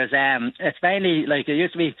improving. There's it's mainly like it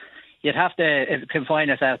used to be. You'd have to confine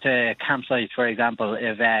yourself to campsites, for example,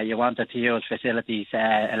 if you wanted to use facilities,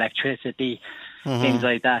 electricity, things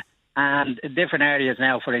like that. And in different areas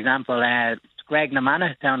now, for example,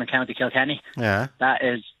 Greg-na-Managh down in County Kilkenny. Yeah.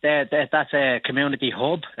 That's a community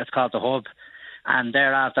hub. It's called the Hub. And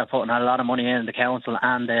they're after putting a lot of money in, the council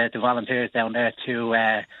and the volunteers down there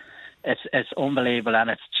to... It's unbelievable, and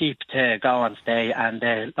it's cheap to go and stay, and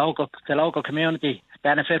the local community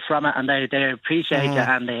benefit from it, and they appreciate it,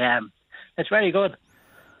 and it's very good.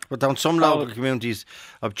 But don't some local communities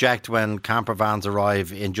object when camper vans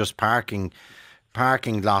arrive in just parking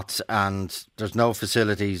lots, and there's no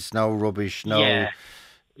facilities, no rubbish, no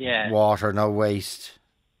water, no waste?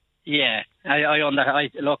 Yeah, I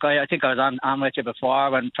think I was on with you before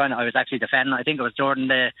when I was actually defending. I think it was during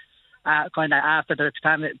the kind of after the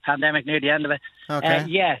pandemic, near the end of it.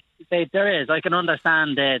 Okay. There is. I can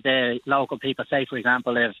understand the local people. Say, for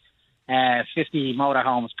example, if 50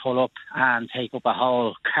 motorhomes pull up and take up a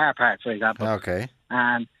whole car park, for example. Okay.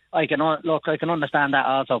 And I can understand that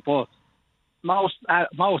also. But most,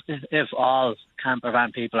 if all camper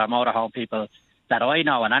van people or motorhome people that I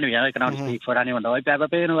know, and anyway, I can only speak for anyone that I've ever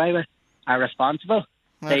been away with, are responsible.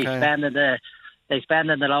 Okay. They spend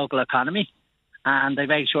in the local economy. And they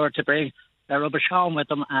make sure to bring their rubbish home with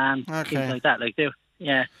them and things like that.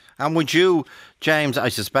 Yeah. And would you, James, I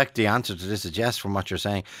suspect the answer to this is yes from what you're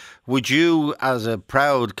saying, would you, as a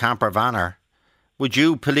proud camper vanner, would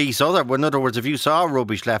you police in other words, if you saw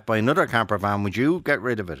rubbish left by another camper van, would you get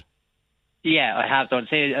rid of it? Yeah, I have done.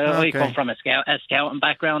 See, I come from a scouting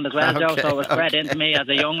background as well, Joe, so it was bred into me as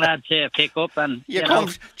a young lad to pick up and,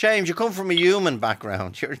 James, you come from a human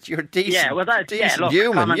background. You're decent. Yeah, well, decent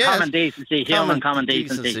human. Common decency, common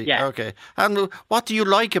decency. Yeah. Okay. And what do you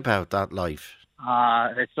like about that life?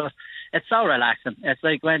 It's so relaxing. It's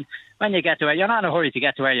like when you get to where, you're not in a hurry to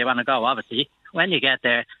get to where you want to go, obviously. When you get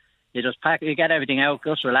there, you just pack, you get everything out,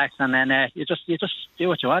 just relax, and then you just do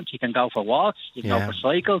what you want. You can go for walks, you can go for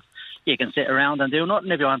cycles. You can sit around and do nothing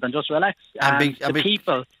if you want and just relax. And the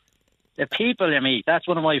people you meet, that's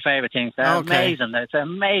one of my favourite things. They're amazing. It's an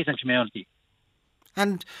amazing community.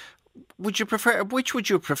 And which would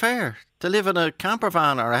you prefer? To live in a camper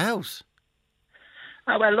van or a house?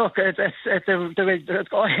 Well, look, when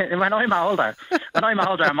I'm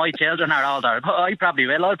older and my children are older, I'll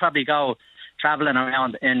probably go travelling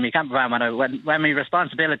around in my camper van when my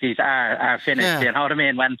responsibilities are finished. Yeah. You know what I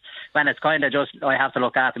mean? When it's kind of just I have to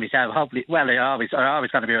look after myself. Hopefully, you're always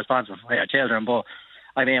going to be responsible for your children, but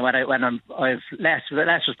I mean, I've less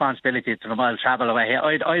responsibility to the mile travel away,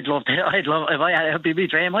 I'd love it'd be my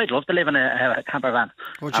dream. I'd love to live in a camper van.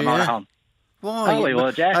 Would you? Yeah? Why? Oh, I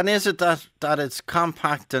would, yeah. And is it that it's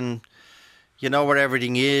compact and you know where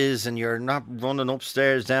everything is, and you're not running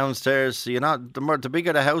upstairs, downstairs? So you're not the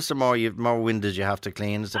bigger the house, the more windows you have to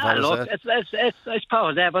clean. As the fellow said. It's I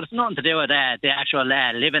suppose, but it's nothing to do with the actual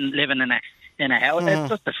living in a house. It's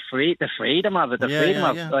just the freedom of it,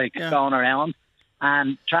 going around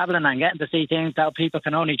and travelling and getting to see things that people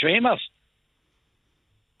can only dream of.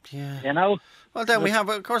 Yeah, you know. Well, then we have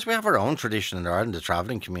our own tradition in Ireland, the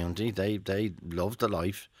travelling community. They love the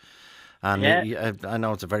life. And I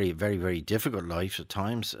know it's a very, very, very difficult life at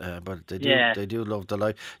times, but they do love the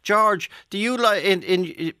life. George, do you like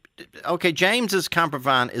okay, James's camper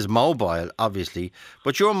van is mobile, obviously,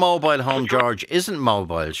 but your mobile home, George, isn't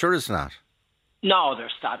mobile. Sure, it's not. No,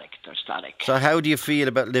 they're static. So how do you feel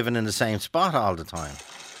about living in the same spot all the time?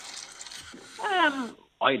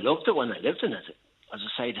 I loved it when I lived in it. As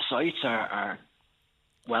I say, the sites are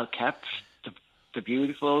well kept. They're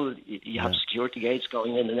beautiful. You have security gates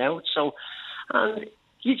going in and out. So, and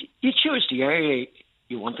you choose the area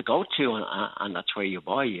you want to go to, and that's where you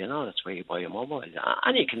buy. You know, that's where you buy your mobile,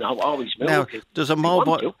 and you can always move. Now, does a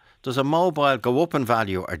mobile go up in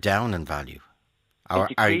value or down in value? It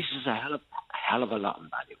decreases a hell of a lot in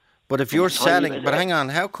value. But if you're selling, hang on,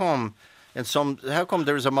 how come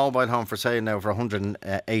there's a mobile home for sale now for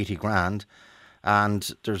 180 grand?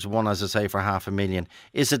 And there's one, as I say, for $500,000.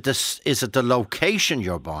 Is it the location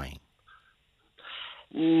you're buying?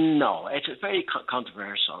 No, it's very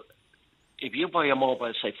controversial. If you buy a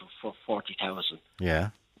mobile, say for 40,000,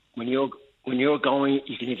 when you're going,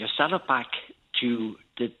 you can either sell it back to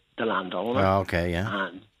the landowner. Oh, okay, yeah.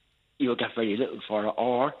 And you'll get very little for it,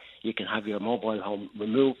 or you can have your mobile home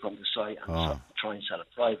removed from the site and try and sell it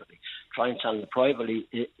privately. Try and sell it privately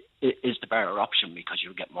is the better option because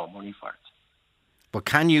you'll get more money for it. But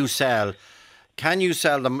can you sell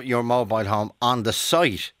your mobile home on the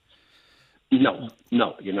site? No,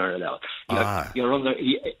 you're not allowed. You're under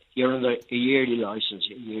a yearly license,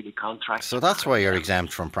 a yearly contract. So that's why you're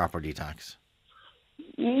exempt from property tax.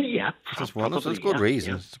 Yeah, that's a good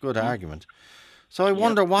reason. It's a good argument. So I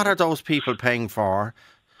wonder, what are those people paying for?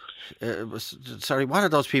 What are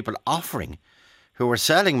those people offering who are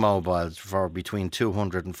selling mobiles for between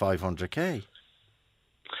 200 and 500k?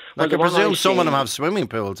 Like, I presume some of them have swimming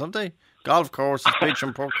pools, don't they? Golf courses, beach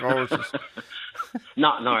and putt courses.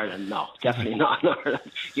 Not in Ireland, no. Definitely not in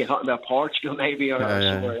Ireland. You're talking about Portugal maybe or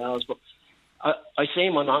somewhere else. But I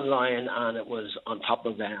seen one online and it was on top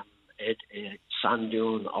of a sand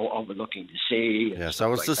dune overlooking the sea. Yeah,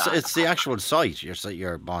 so it's the actual site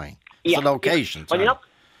you're buying. It's the location. Well,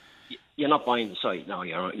 you're not buying the site, no.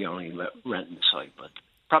 You're only renting the site, but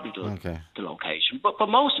probably the location. But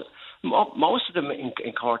most of them in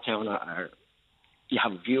Corktown are you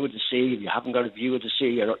have a view of the sea. If you haven't got a view of the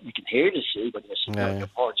sea, you can hear the sea when you're sitting on your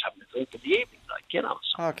porch having a drink in the evening,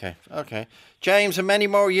 So. Okay. James, how many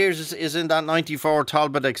more years is in that 94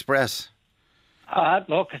 Talbot Express?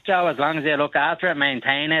 Look, Joe, as long as you look after it,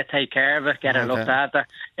 maintain it, take care of it, get it looked after,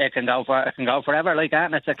 it can go forever like that.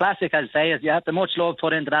 And it's a classic, as I say. You have the much love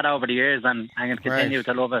put into that over the years, and can continue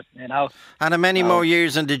to love it. And how many more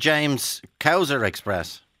years in the James Cowser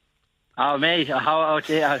Express? Oh, me?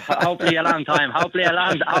 Hopefully a long time. Hopefully a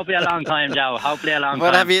long time, Joe. Hopefully a long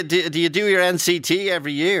time. But do you do your NCT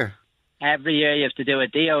every year? Every year you have to do a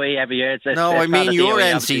DOE every year. I mean your DOE,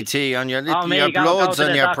 NCT on your bloods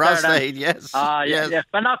and your prostate. Yes. Yes.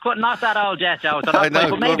 But not that old yet, Joe. So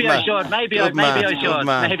but maybe I should. Maybe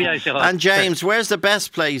I should. And James, where's the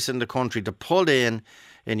best place in the country to pull in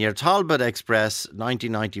your Talbot Express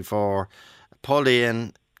 1994? Pull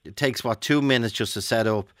in. It takes 2 minutes just to set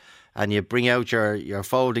up. And you bring out your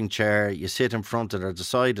folding chair, you sit in front of it or the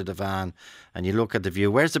side of the van, and you look at the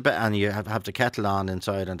view. And you have the kettle on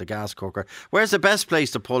inside and the gas cooker. Where's the best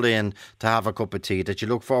place to pull in to have a cup of tea that you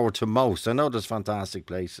look forward to most? I know there's fantastic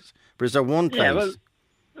places, but is there one place? Yeah, well,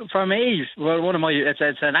 for me, one of my it's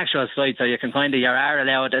an actual site, so you can you are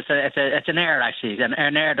allowed. It's an air actually.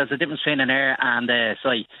 An air. There's a difference between an air and a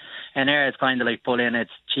site. An air is kind of like pull in.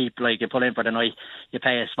 It's cheap. Like you pull in for the night, you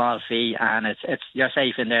pay a small fee, and it's you're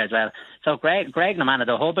safe in there as well. So Graignamanagh,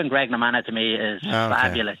 the hub in Graignamanagh to me is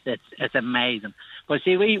fabulous. It's amazing. But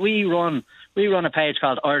see, we run a page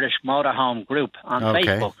called Irish Motorhome Group on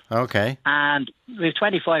Facebook. Okay. And we have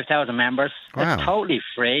 25,000 members. Wow. It's totally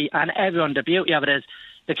free, and everyone. The beauty of it is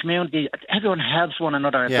the community. Everyone helps one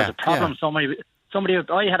another. If there's a problem, somebody.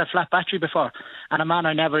 I had a flat battery before, and a man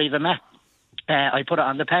I never even met I put it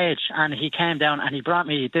on the page, and he came down and he brought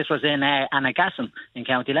me. This was in Annagassan in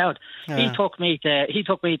County Louth. Yeah. He took me to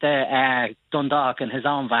Dundalk in his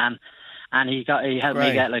own van, and he helped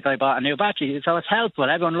me get, like, I bought a new battery. So it's helpful.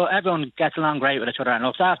 Everyone gets along great with each other and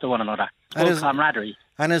looks after one another. Full camaraderie.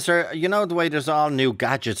 And is there, the way there's all new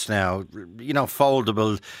gadgets now,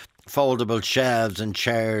 foldable shelves and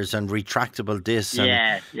chairs and retractable discs.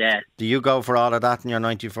 Yeah. Do you go for all of that in your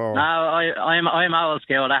 94? No, I'm old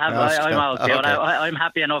school. I'm old school. Okay. I'm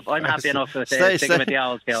happy enough. I'm happy enough to stick with the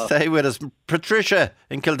old school. Stay with us, Patricia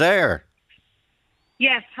in Kildare.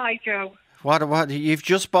 Yes, hi Joe. What you've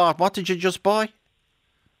just bought? What did you just buy?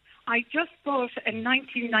 I just bought a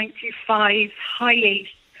 1995 Hi-Ace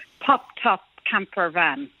pop-top camper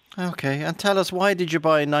van. Okay, and tell us, why did you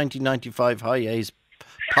buy a 1995 Hi-Ace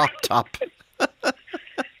pop-top?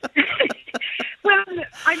 Well,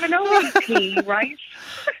 I'm an OEP, right?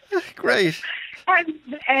 Great. And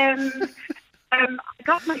I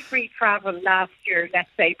got my free travel last year, let's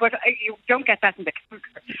say, but you don't get that in the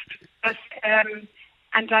camper. But,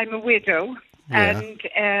 and I'm a widow, and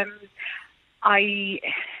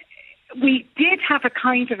we did have a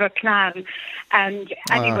kind of a plan, and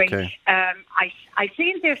anyway, okay. I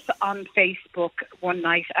seen this on Facebook one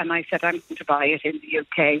night, and I said I'm going to buy it in the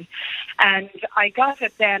UK, and I got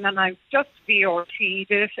it then, and I've just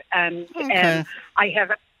VRT'd it, and I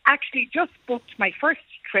have actually just booked my first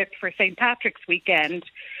trip for St. Patrick's weekend.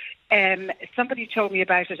 Somebody told me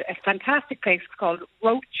about it, a fantastic place called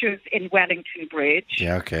Roaches in Wellington Bridge.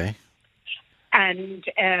 Yeah, okay. And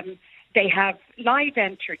they have live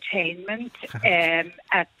entertainment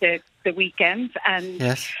at the weekends, and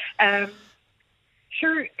yes.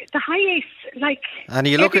 Sure, the Hi-Ace, like, and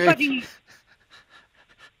you look everybody...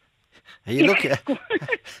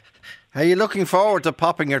 Are you looking forward to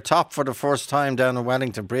popping your top for the first time down in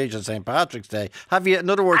Wellington Bridge on St. Patrick's Day? Have you, in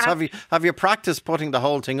other words, have you practiced putting the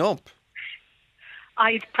whole thing up?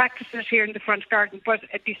 I've practiced it here in the front garden, but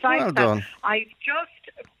besides that, I just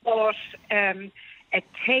bought a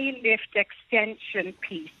tail lift extension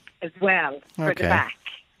piece as well for the back.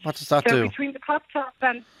 What does that do? So between the pop top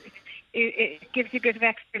and it gives you a bit of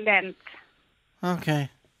extra length. Okay.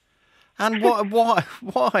 And why?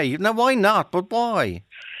 Now, why not? But why?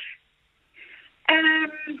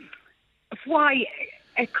 Why?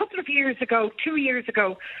 A couple of years ago, 2 years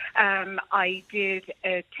ago, I did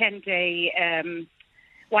a 10-day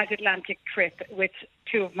Wide Atlantic trip with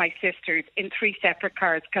two of my sisters in 3 separate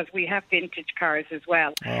cars, because we have vintage cars as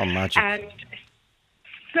well. Oh, magic. And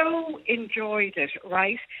so enjoyed it,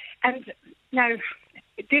 right? And now,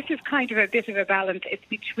 this is kind of a bit of a balance. It's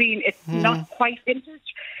between, it's not quite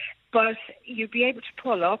vintage, but you'd be able to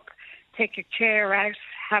pull up, take your chair out,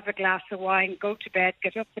 have a glass of wine, go to bed,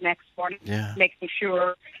 get up the next morning, making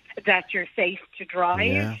sure that you're safe to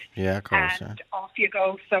drive. Yeah, of course. And off you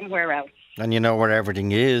go somewhere else. And you know where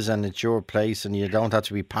everything is, and it's your place, and you don't have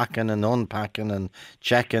to be packing and unpacking and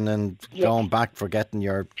checking and going back, forgetting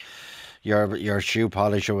your shoe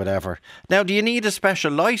polish or whatever. Now, do you need a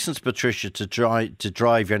special license, Patricia, to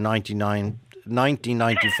drive your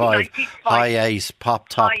 1995 Hi-Ace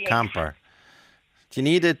pop-top camper? Do you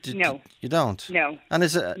need it? No. You don't? No. And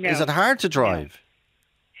is it hard to drive?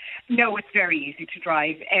 No, it's very easy to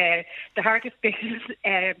drive. The hardest bit is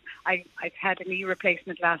I've had a knee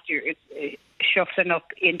replacement last year. It's shuffling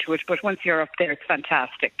up into it, but once you're up there, it's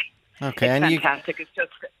fantastic. Okay. It's fantastic. It's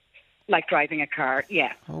just like driving a car,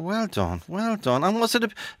 yeah. Oh, well done.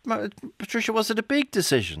 And Patricia, was it a big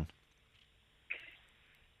decision?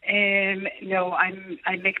 No, I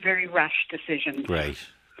make very rash decisions. Great.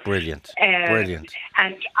 Brilliant. Brilliant.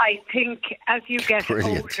 And I think as you get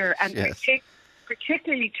older, and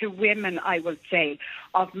particularly to women, I would say,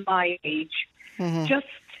 of my age, just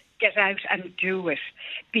get out and do it,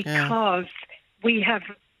 because we have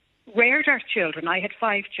reared our children. I had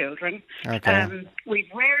 5 children. Okay.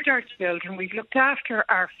 We've reared our children. We've looked after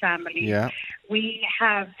our family. Yeah. We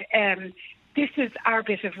have, this is our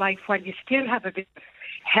bit of life while you still have a bit of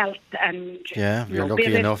health and you're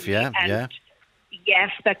lucky enough, yes,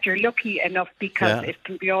 that you're lucky enough, because it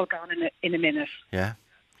can be all gone in a minute. Yeah.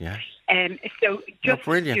 So just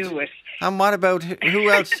do it. And what about who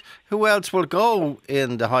else? Who else will go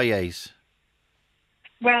in the Hi-Ace?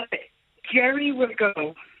 Well, Jerry will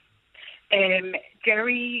go.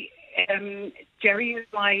 Jerry is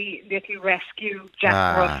my little rescue,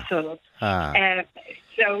 Jack Russell.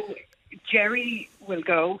 So Jerry will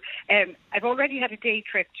go. I've already had a day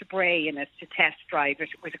trip to Bray in it to test drive it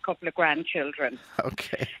with a couple of grandchildren.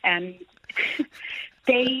 Okay. And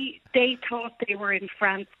they thought they were in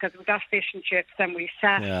France, because we got fish and chips and we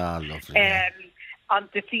sat on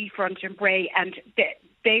the seafront in Bray, and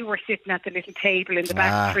they were sitting at the little table in the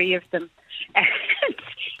back, 3 of them, and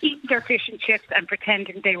eating their fish and chips and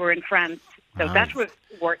pretending they were in France. So that was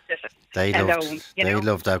worth it. They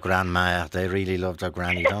loved their grandma. They really loved their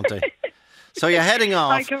granny, don't they? So you're heading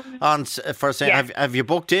off have you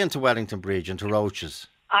booked into Wellington Bridge and to Roaches?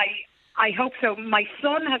 I hope so. My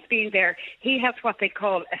son has been there. He has what they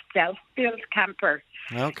call a self-built camper.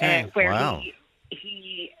 Okay, where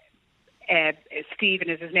he Stephen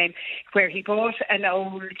is his name, where he bought an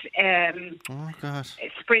old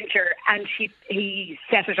Sprinter and he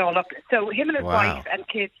set it all up. So him and his wife and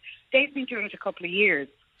kids, they've been doing it a couple of years.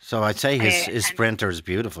 So I'd say his Sprinter is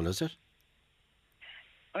beautiful, is it?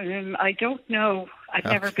 I don't know. I've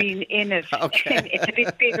never been in it. It's a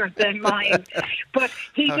bit bigger than mine. But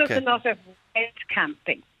he does a lot of wild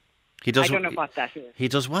camping. I don't know what that is. He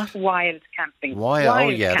does what? Wild camping. Wild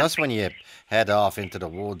camping. That's when you head off into the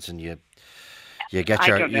woods and you get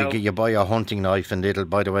you buy your hunting knife and Lidl.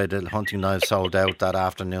 By the way, the hunting knife sold out that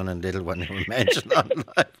afternoon in Lidl when they were mentioned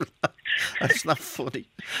online. It's not funny.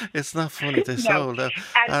 It's not funny. They sold out.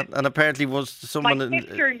 And apparently was someone... My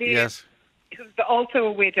sister lives, who's also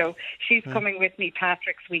a widow. She's coming with me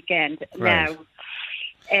Patrick's weekend now.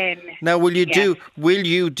 Now, will you do that?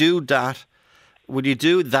 Will you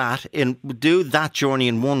do that journey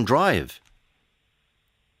in one drive?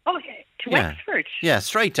 Oh, to Wexford? Yeah,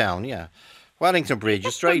 straight down, Wellington Bridge,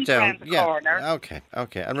 straight down. Corner.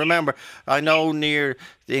 Okay. And remember, I know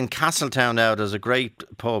in Castletown now there's a great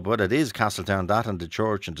pub. Well, it is Castletown, that and the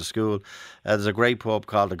church and the school. There's a great pub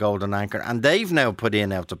called the Golden Anchor, and they've now put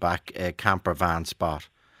in out the back a camper van spot,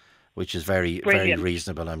 which is very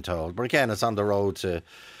reasonable, I'm told. But again, it's on the road to.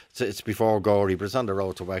 It's before Gorey, but it's on the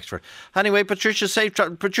road to Wexford. Anyway, Patricia,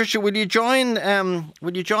 Patricia, will you join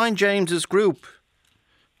James's group,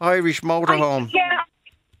 Irish Motorhome?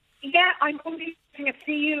 Yeah, I'm only going to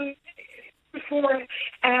see you before.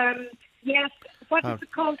 Yes, what is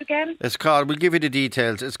it called again? We'll give you the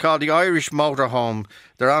details. It's called the Irish Motorhome.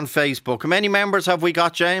 They're on Facebook. How many members have we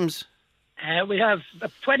got, James? We have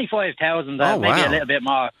 25,000, maybe a little bit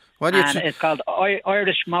more. It's called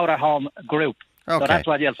Irish Motorhome Group. Okay. So that's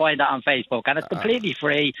what you'll find out on Facebook. And it's completely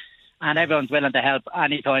free. And everyone's willing to help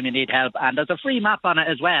anytime you need help. And there's a free map on it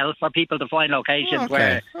as well for people to find locations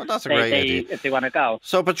where that's a great idea. If they want to go.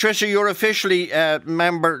 So, Patricia, you're officially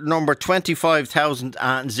member number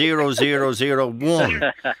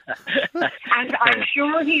 25,000,001. And I'm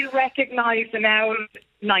sure he'll recognise an old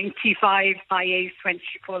 95 high ace when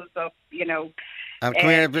she pulls up, come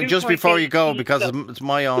here, just before you go, because it's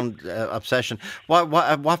my own obsession.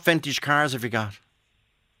 What vintage cars have you got?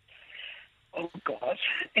 Oh, God.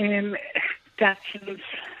 Datsuns.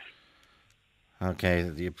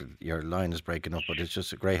 Okay, your line is breaking up, but it's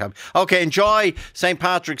just a great habit. Okay, enjoy St.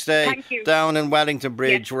 Patrick's Day down in Wellington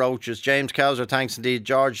Bridge, Roaches. James Cowser, thanks indeed.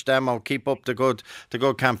 George Demo, keep up the good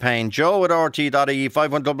campaign. Joe at RT.ie,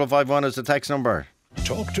 51551 is the text number.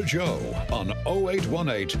 Talk to Joe on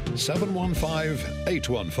 0818 715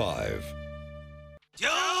 815.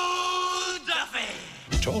 Joe Duffy.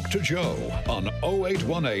 Talk to Joe on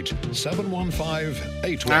 0818 715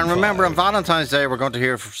 815. And remember, on Valentine's Day, we're going to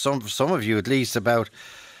hear from some of you at least about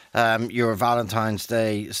your Valentine's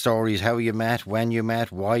Day stories, how you met, when you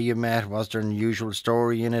met, why you met. Was there an unusual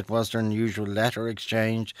story in it? Was there an unusual letter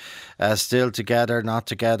exchange? Still together, not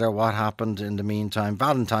together? What happened in the meantime?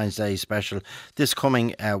 Valentine's Day special this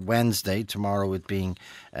coming Wednesday. Tomorrow it being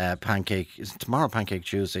Pancake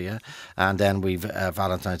Tuesday, yeah? And then we've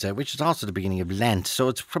Valentine's Day, which is also the beginning of Lent. So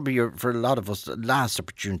it's probably for a lot of us the last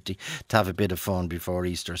opportunity to have a bit of fun before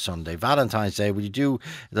Easter Sunday. Valentine's Day,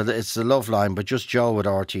 it's the love line, but just Joe at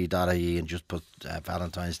RT.ie and just put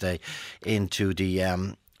Valentine's Day into the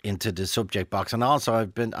subject box. And also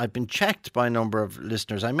I've been checked by a number of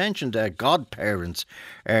listeners. I mentioned godparents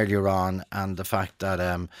earlier on, and the fact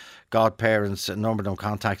that godparents, a number of them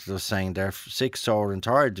contacted us saying they're sick, sore and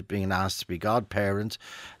tired of being asked to be godparents.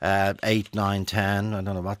 8, 9, 10, I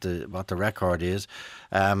don't know what the record is.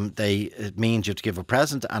 It means you have to give a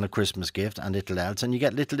present and a Christmas gift and little else, and you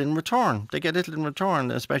get little in return. They get little in return,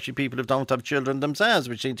 especially people who don't have children themselves,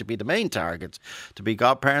 which seem to be the main targets to be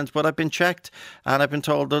godparents. But I've been checked and I've been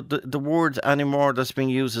told that the word anymore that's being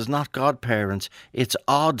used is not godparents, it's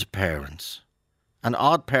odd parents. And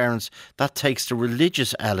odd parents, that takes the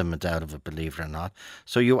religious element out of it, believe it or not.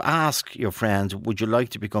 So you ask your friends, would you like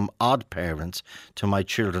to become odd parents to my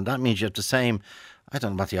children? That means you have the same I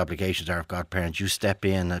don't know what the obligations are of godparents. You step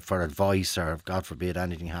in for advice or, if God forbid,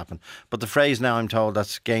 anything happen. But the phrase now I'm told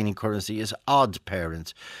that's gaining currency is odd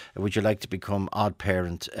parent. Would you like to become odd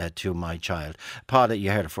parent to my child? Pauline,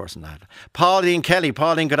 you heard it first in that. Pauline Kelly.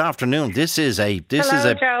 Pauline, good afternoon.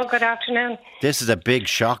 Hello, Joe. Good afternoon. This is a big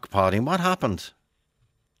shock, Pauline. What happened?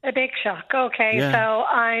 A big shock. Okay, so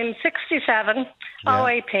I'm 67,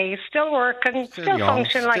 OAP, still working, still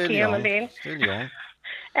functioning like a human being. Still young.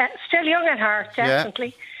 Still young at heart,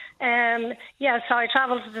 definitely. So I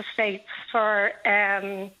travelled to the States for,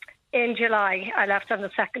 in July. I left on the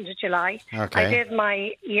 2nd of July. Okay. I did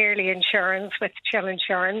my yearly insurance with Chill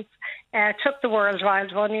Insurance. Took the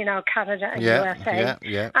worldwide one, Canada and USA.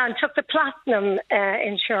 And took the platinum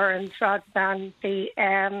insurance rather than the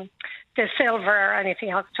silver or anything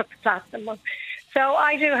else. Took the platinum one. So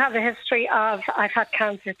I do have a history of, I've had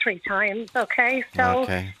cancer 3 times, okay? So,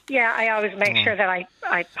 I always make sure that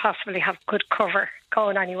I possibly have good cover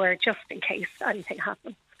going anywhere just in case anything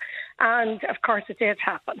happens. And, of course, it did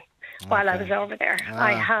happen while I was over there.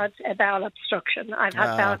 I had a bowel obstruction. I've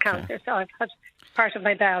had bowel cancer, so I've had part of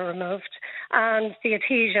my bowel removed. And the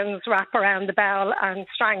adhesions wrap around the bowel and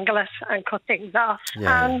strangle it and cut things off.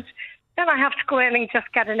 And then I have to go in and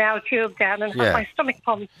just get an L tube down and have my stomach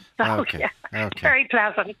pumped. So, very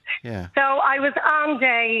pleasant. Yeah. So I was on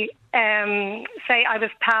day, say I was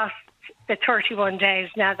past the 31 days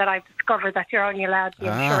now that I've discovered that you're only allowed to be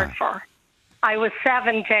insured for. I was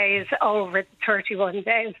 7 days over the 31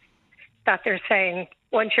 days that they're saying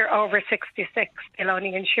once you're over 66, they'll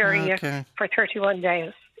only insure you for 31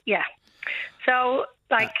 days. Yeah. So,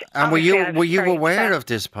 and were you aware of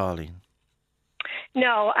this, Pauline?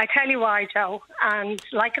 No, I tell you why, Joe. And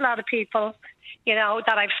like a lot of people,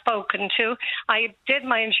 that I've spoken to, I did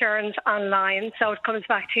my insurance online, so it comes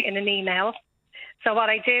back to you in an email. So what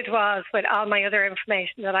I did was, with all my other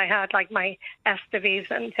information that I had, like my SDVs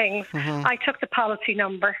and things, I took the policy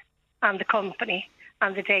number and the company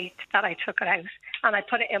and the date that I took it out, and I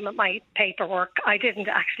put it in with my paperwork. I didn't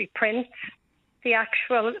actually print the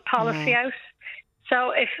actual policy out.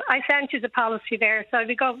 So if I sent you the policy there, so if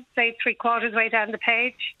you go, say, 3/4 way down the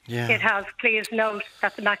page, it has, please note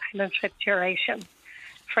that the maximum trip duration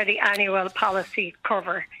for the annual policy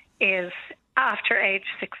cover is after age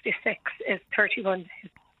 66 is 31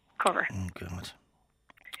 days cover. Oh, God.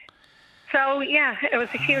 So, it was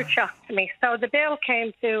a huge shock to me. So the bill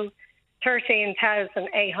came to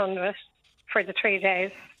 13,800 for the 3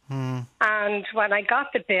 days. And when I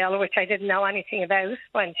got the bill, which I didn't know anything about,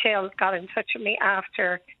 when Chill got in touch with me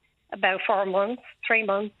after about 3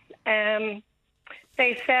 months, they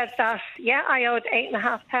said that, I owed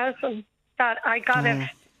 8,500, that I got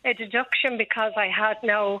a deduction because I had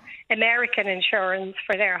no American insurance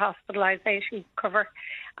for their hospitalisation cover,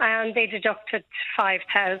 and they deducted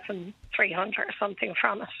 5,300 or something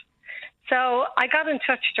from it. So I got in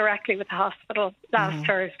touch directly with the hospital last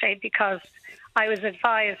Thursday because I was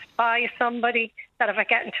advised by somebody that if I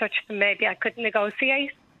get in touch with them, maybe I could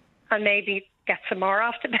negotiate and maybe get some more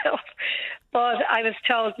off the bill. But I was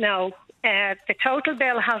told no. The total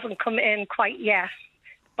bill hasn't come in quite yet,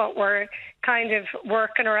 but we're kind of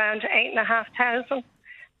working around 8,500.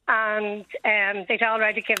 And they'd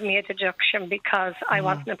already given me a deduction because I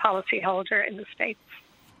wasn't a policy holder in the States.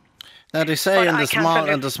 Now they say in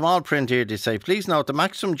the small print here, they say, please note the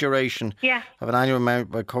maximum duration of an annual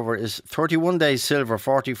amount by cover is 31 days silver,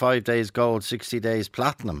 45 days gold, 60 days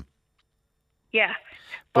platinum. Yeah.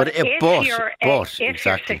 But if you're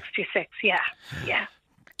 66, yeah.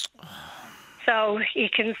 So you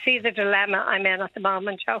can see the dilemma I'm in at the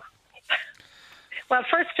moment, Joe. Well,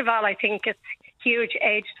 first of all, I think it's huge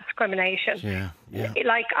age discrimination. Yeah.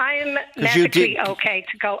 Like, I'm medically okay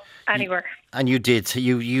to go anywhere. And you did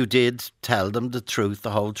tell them the truth, the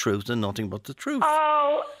whole truth, and nothing but the truth.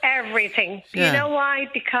 Oh, everything. Yeah. You know why?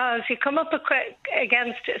 Because you come up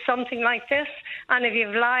against something like this, and if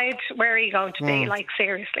you've lied, where are you going to be? Like,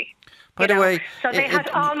 seriously. By the way, so they had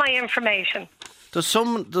all my information. Does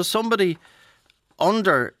somebody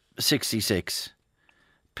under 66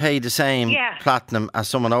 pay the same platinum as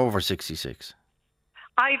someone over 66?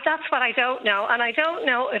 That's what I don't know, and I don't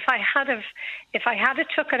know if I had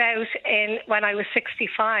took it out when I was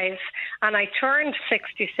 65, and I turned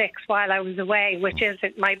 66 while I was away, which is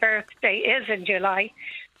my birthday is in July.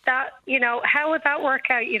 That how would that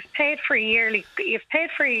work out? You've paid for a yearly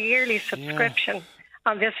subscription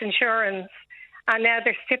on this insurance. And now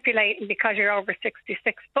they're stipulating because you're over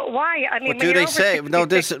 66. But why? I mean, but do they say? No,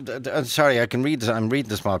 this. Sorry, I can read this. I'm reading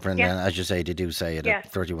the small print, and as you say, they do say it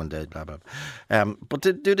at 31 days. Blah blah. But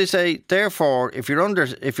do they say? Therefore, if you're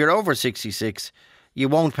over 66, you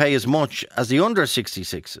won't pay as much as the under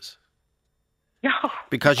 66s? No.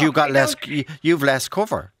 Because no, you got less. You've less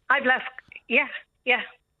cover. I've less. Yeah.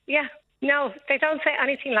 No, they don't say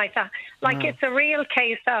anything like that. Like it's a real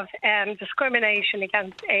case of discrimination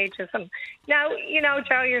against ageism. Now,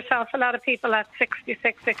 Joe, yourself, a lot of people at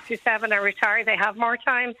 66, 67 are retired. They have more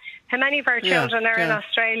time. How many of our children are in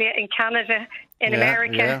Australia, in Canada, in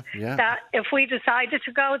America, that if we decided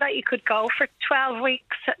to go, that you could go for 12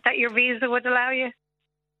 weeks, that your visa would allow you?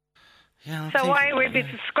 Yeah, so why would we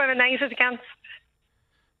be discriminated against?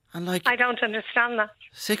 And I don't understand that.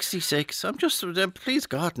 66. I'm just, please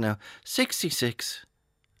God now, 66.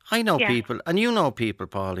 I know people, and you know people,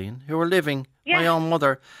 Pauline, who are living. My own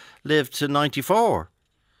mother lived to 94.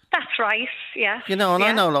 That's right, yes. And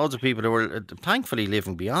I know loads of people who are thankfully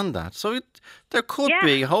living beyond that. So there could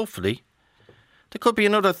be, hopefully, there could be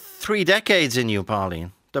another 3 decades in you,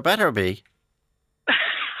 Pauline. There better be.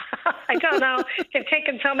 I don't know. They've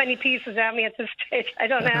taken so many pieces out of me at this stage. I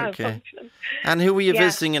don't know. Okay. And who were you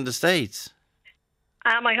visiting in the States?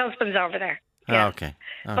 My husband's over there. Yeah. Okay.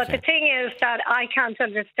 But the thing is that I can't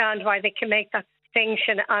understand why they can make that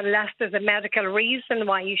distinction unless there's a medical reason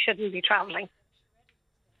why you shouldn't be travelling.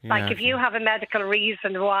 Like if you have a medical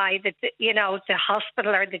reason why the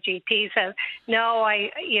hospital or the GP says, no,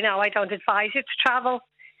 I don't advise you to travel.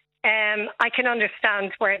 I can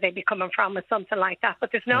understand where they'd be coming from with something like that,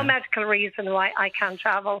 but there's no medical reason why I can't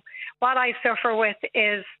travel. What I suffer with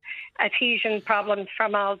is adhesion problems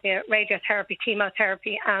from all the radiotherapy,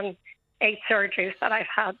 chemotherapy, and 8 surgeries that I've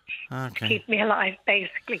had to keep me alive,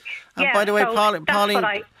 basically. And by the way, Pauline,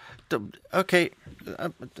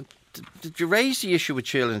 did you raise the issue with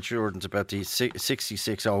Chill Insurance about the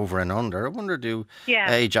 66 over and under? I wonder, do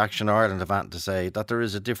Age Action Ireland have had to say that there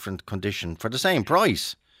is a different condition for the same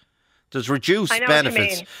price? There's reduced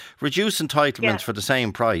benefits, reduced entitlements for the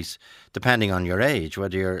same price, depending on your age,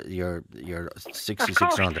 whether you're 66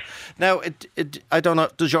 or under. Now, I don't know.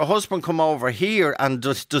 Does your husband come over here and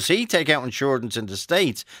does he take out insurance in the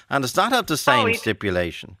States? And does that have the same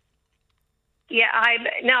stipulation? Yeah,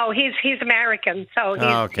 no, he's American, so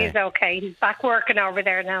he's okay. He's back working over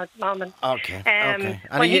there now at the moment. Okay.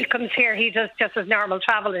 When he comes here, he does just his normal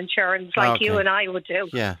travel insurance like you and I would do.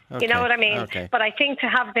 Yeah. Okay. You know what I mean? Okay. But I think to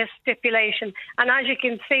have this stipulation, and as you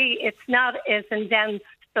can see, it's not as in-depth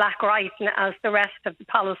black writing as the rest of the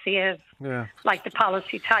policy is. Yeah. Like the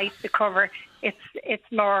policy type, the cover, it's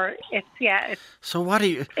more, So what do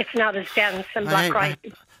you? It's not as dense and black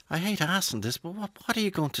writing. I hate asking this, but what are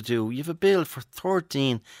you going to do? You have a bill for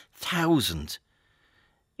 13,000.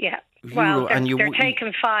 Yeah. Well, they're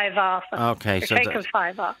taking 5 off it. Okay, they're taking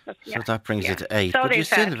 5 off it. Yeah. So that brings it to 8. So but you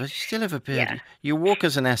still have a bill. Yeah. You work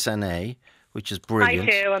as an SNA, which is brilliant.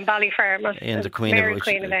 I do, in Ballyfermot. In the Queen of a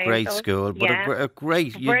great school, but a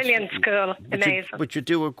great... Brilliant school, amazing. But you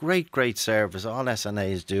do a great service. All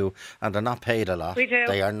SNAs do, and they're not paid a lot. We do.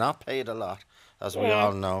 They are not paid a lot, as we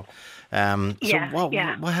all know. How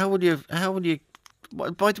would you?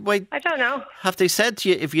 By the way, I don't know. Have they said to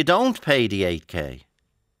you if you don't pay the 8K,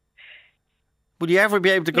 will you ever be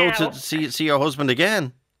able to go to see your husband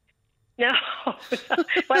again? No.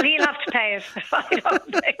 Well, he'll have to pay it if I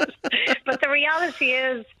don't pay it. But the reality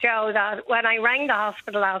is, Joe, that when I rang the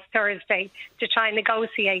hospital last Thursday to try and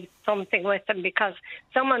negotiate something with them, because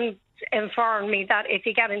someone informed me that if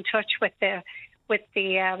you get in touch with the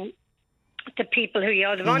people who you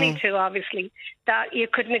owe the money to, obviously, that you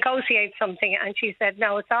could negotiate something. And she said,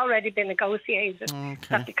 no, it's already been negotiated.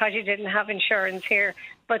 That's because you didn't have insurance here.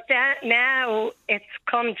 But now it's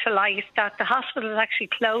come to light that the hospital is actually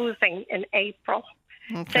closing in April.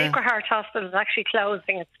 Sacred Heart Hospital is actually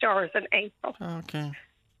closing its doors in April. Okay.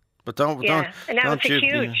 But don't. And now it's a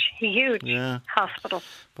huge hospital.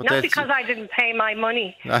 But not because I didn't pay my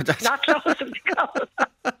money. Not closing because...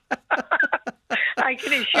 I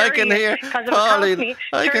can assure you, because it would cost me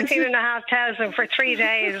 13,500 for 3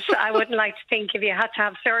 days. I wouldn't like to think if you had to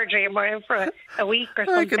have surgery and we're in for a week or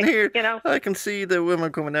something. I can see the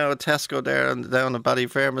women coming out of Tesco there and down at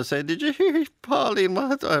Ballyfermot saying, "Did you hear Pauline?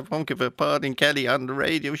 What? I won't give it Pauline Kelly on the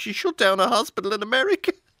radio. She shut down a hospital in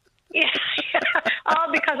America." Yeah, all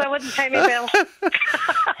because I wouldn't pay my bill.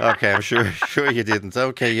 Okay, I'm sure you didn't.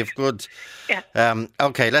 Okay, you've good. Yeah.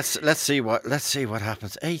 Okay, let's see what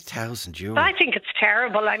happens. €8,000. I think it's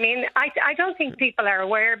terrible. I mean, I don't think people are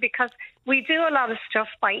aware because we do a lot of stuff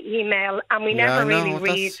by email and we never really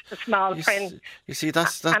read the small print. You see,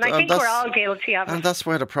 that's and I think we're all guilty of it. And that's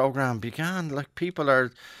where the program began. Like people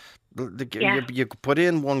are. You put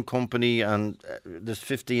in one company and there's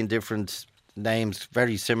 15 different names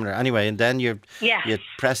very similar. Anyway, and then you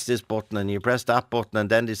press this button and you press that button, and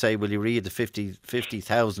then they say, will you read the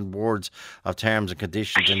 50,000 words of terms and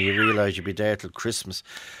conditions, and you realise you'll be there till Christmas.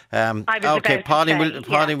 Okay,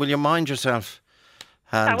 Pauline, will you mind yourself?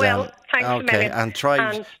 And, I will. Thanks a million. And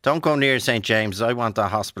try, don't go near St. James's. I want that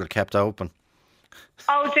hospital kept open.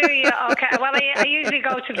 Oh, do you? Okay. Well, I usually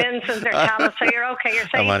go to Vincent's or Tallaght, so you're okay. You're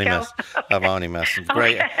safe. I'm only messing.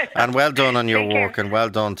 Great. Okay. And well done on your work, and well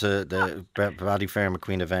done to the Ballyfermot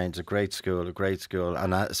Queen of Vanes. A great school,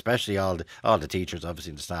 and especially all the teachers,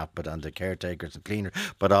 obviously, the staff, and the caretakers and cleaners,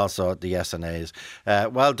 but also the SNAs.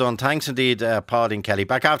 Well done. Thanks indeed, Pauline Kelly.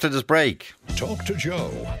 Back after this break. Talk to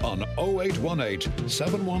Joe on 0818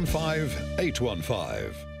 715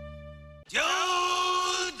 815.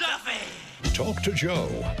 Joe Duffy. Talk to Joe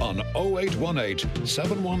on 0818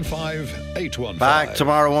 715 815. Back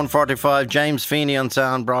tomorrow, 1:45. James Feeney on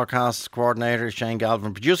sound, broadcast coordinator Shane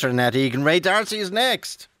Galvin, producer Annette Egan. Ray Darcy is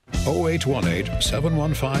next. 0818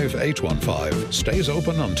 715 815 stays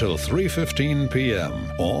open until 3:15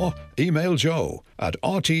 p.m. or email joe at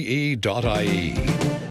rte.ie.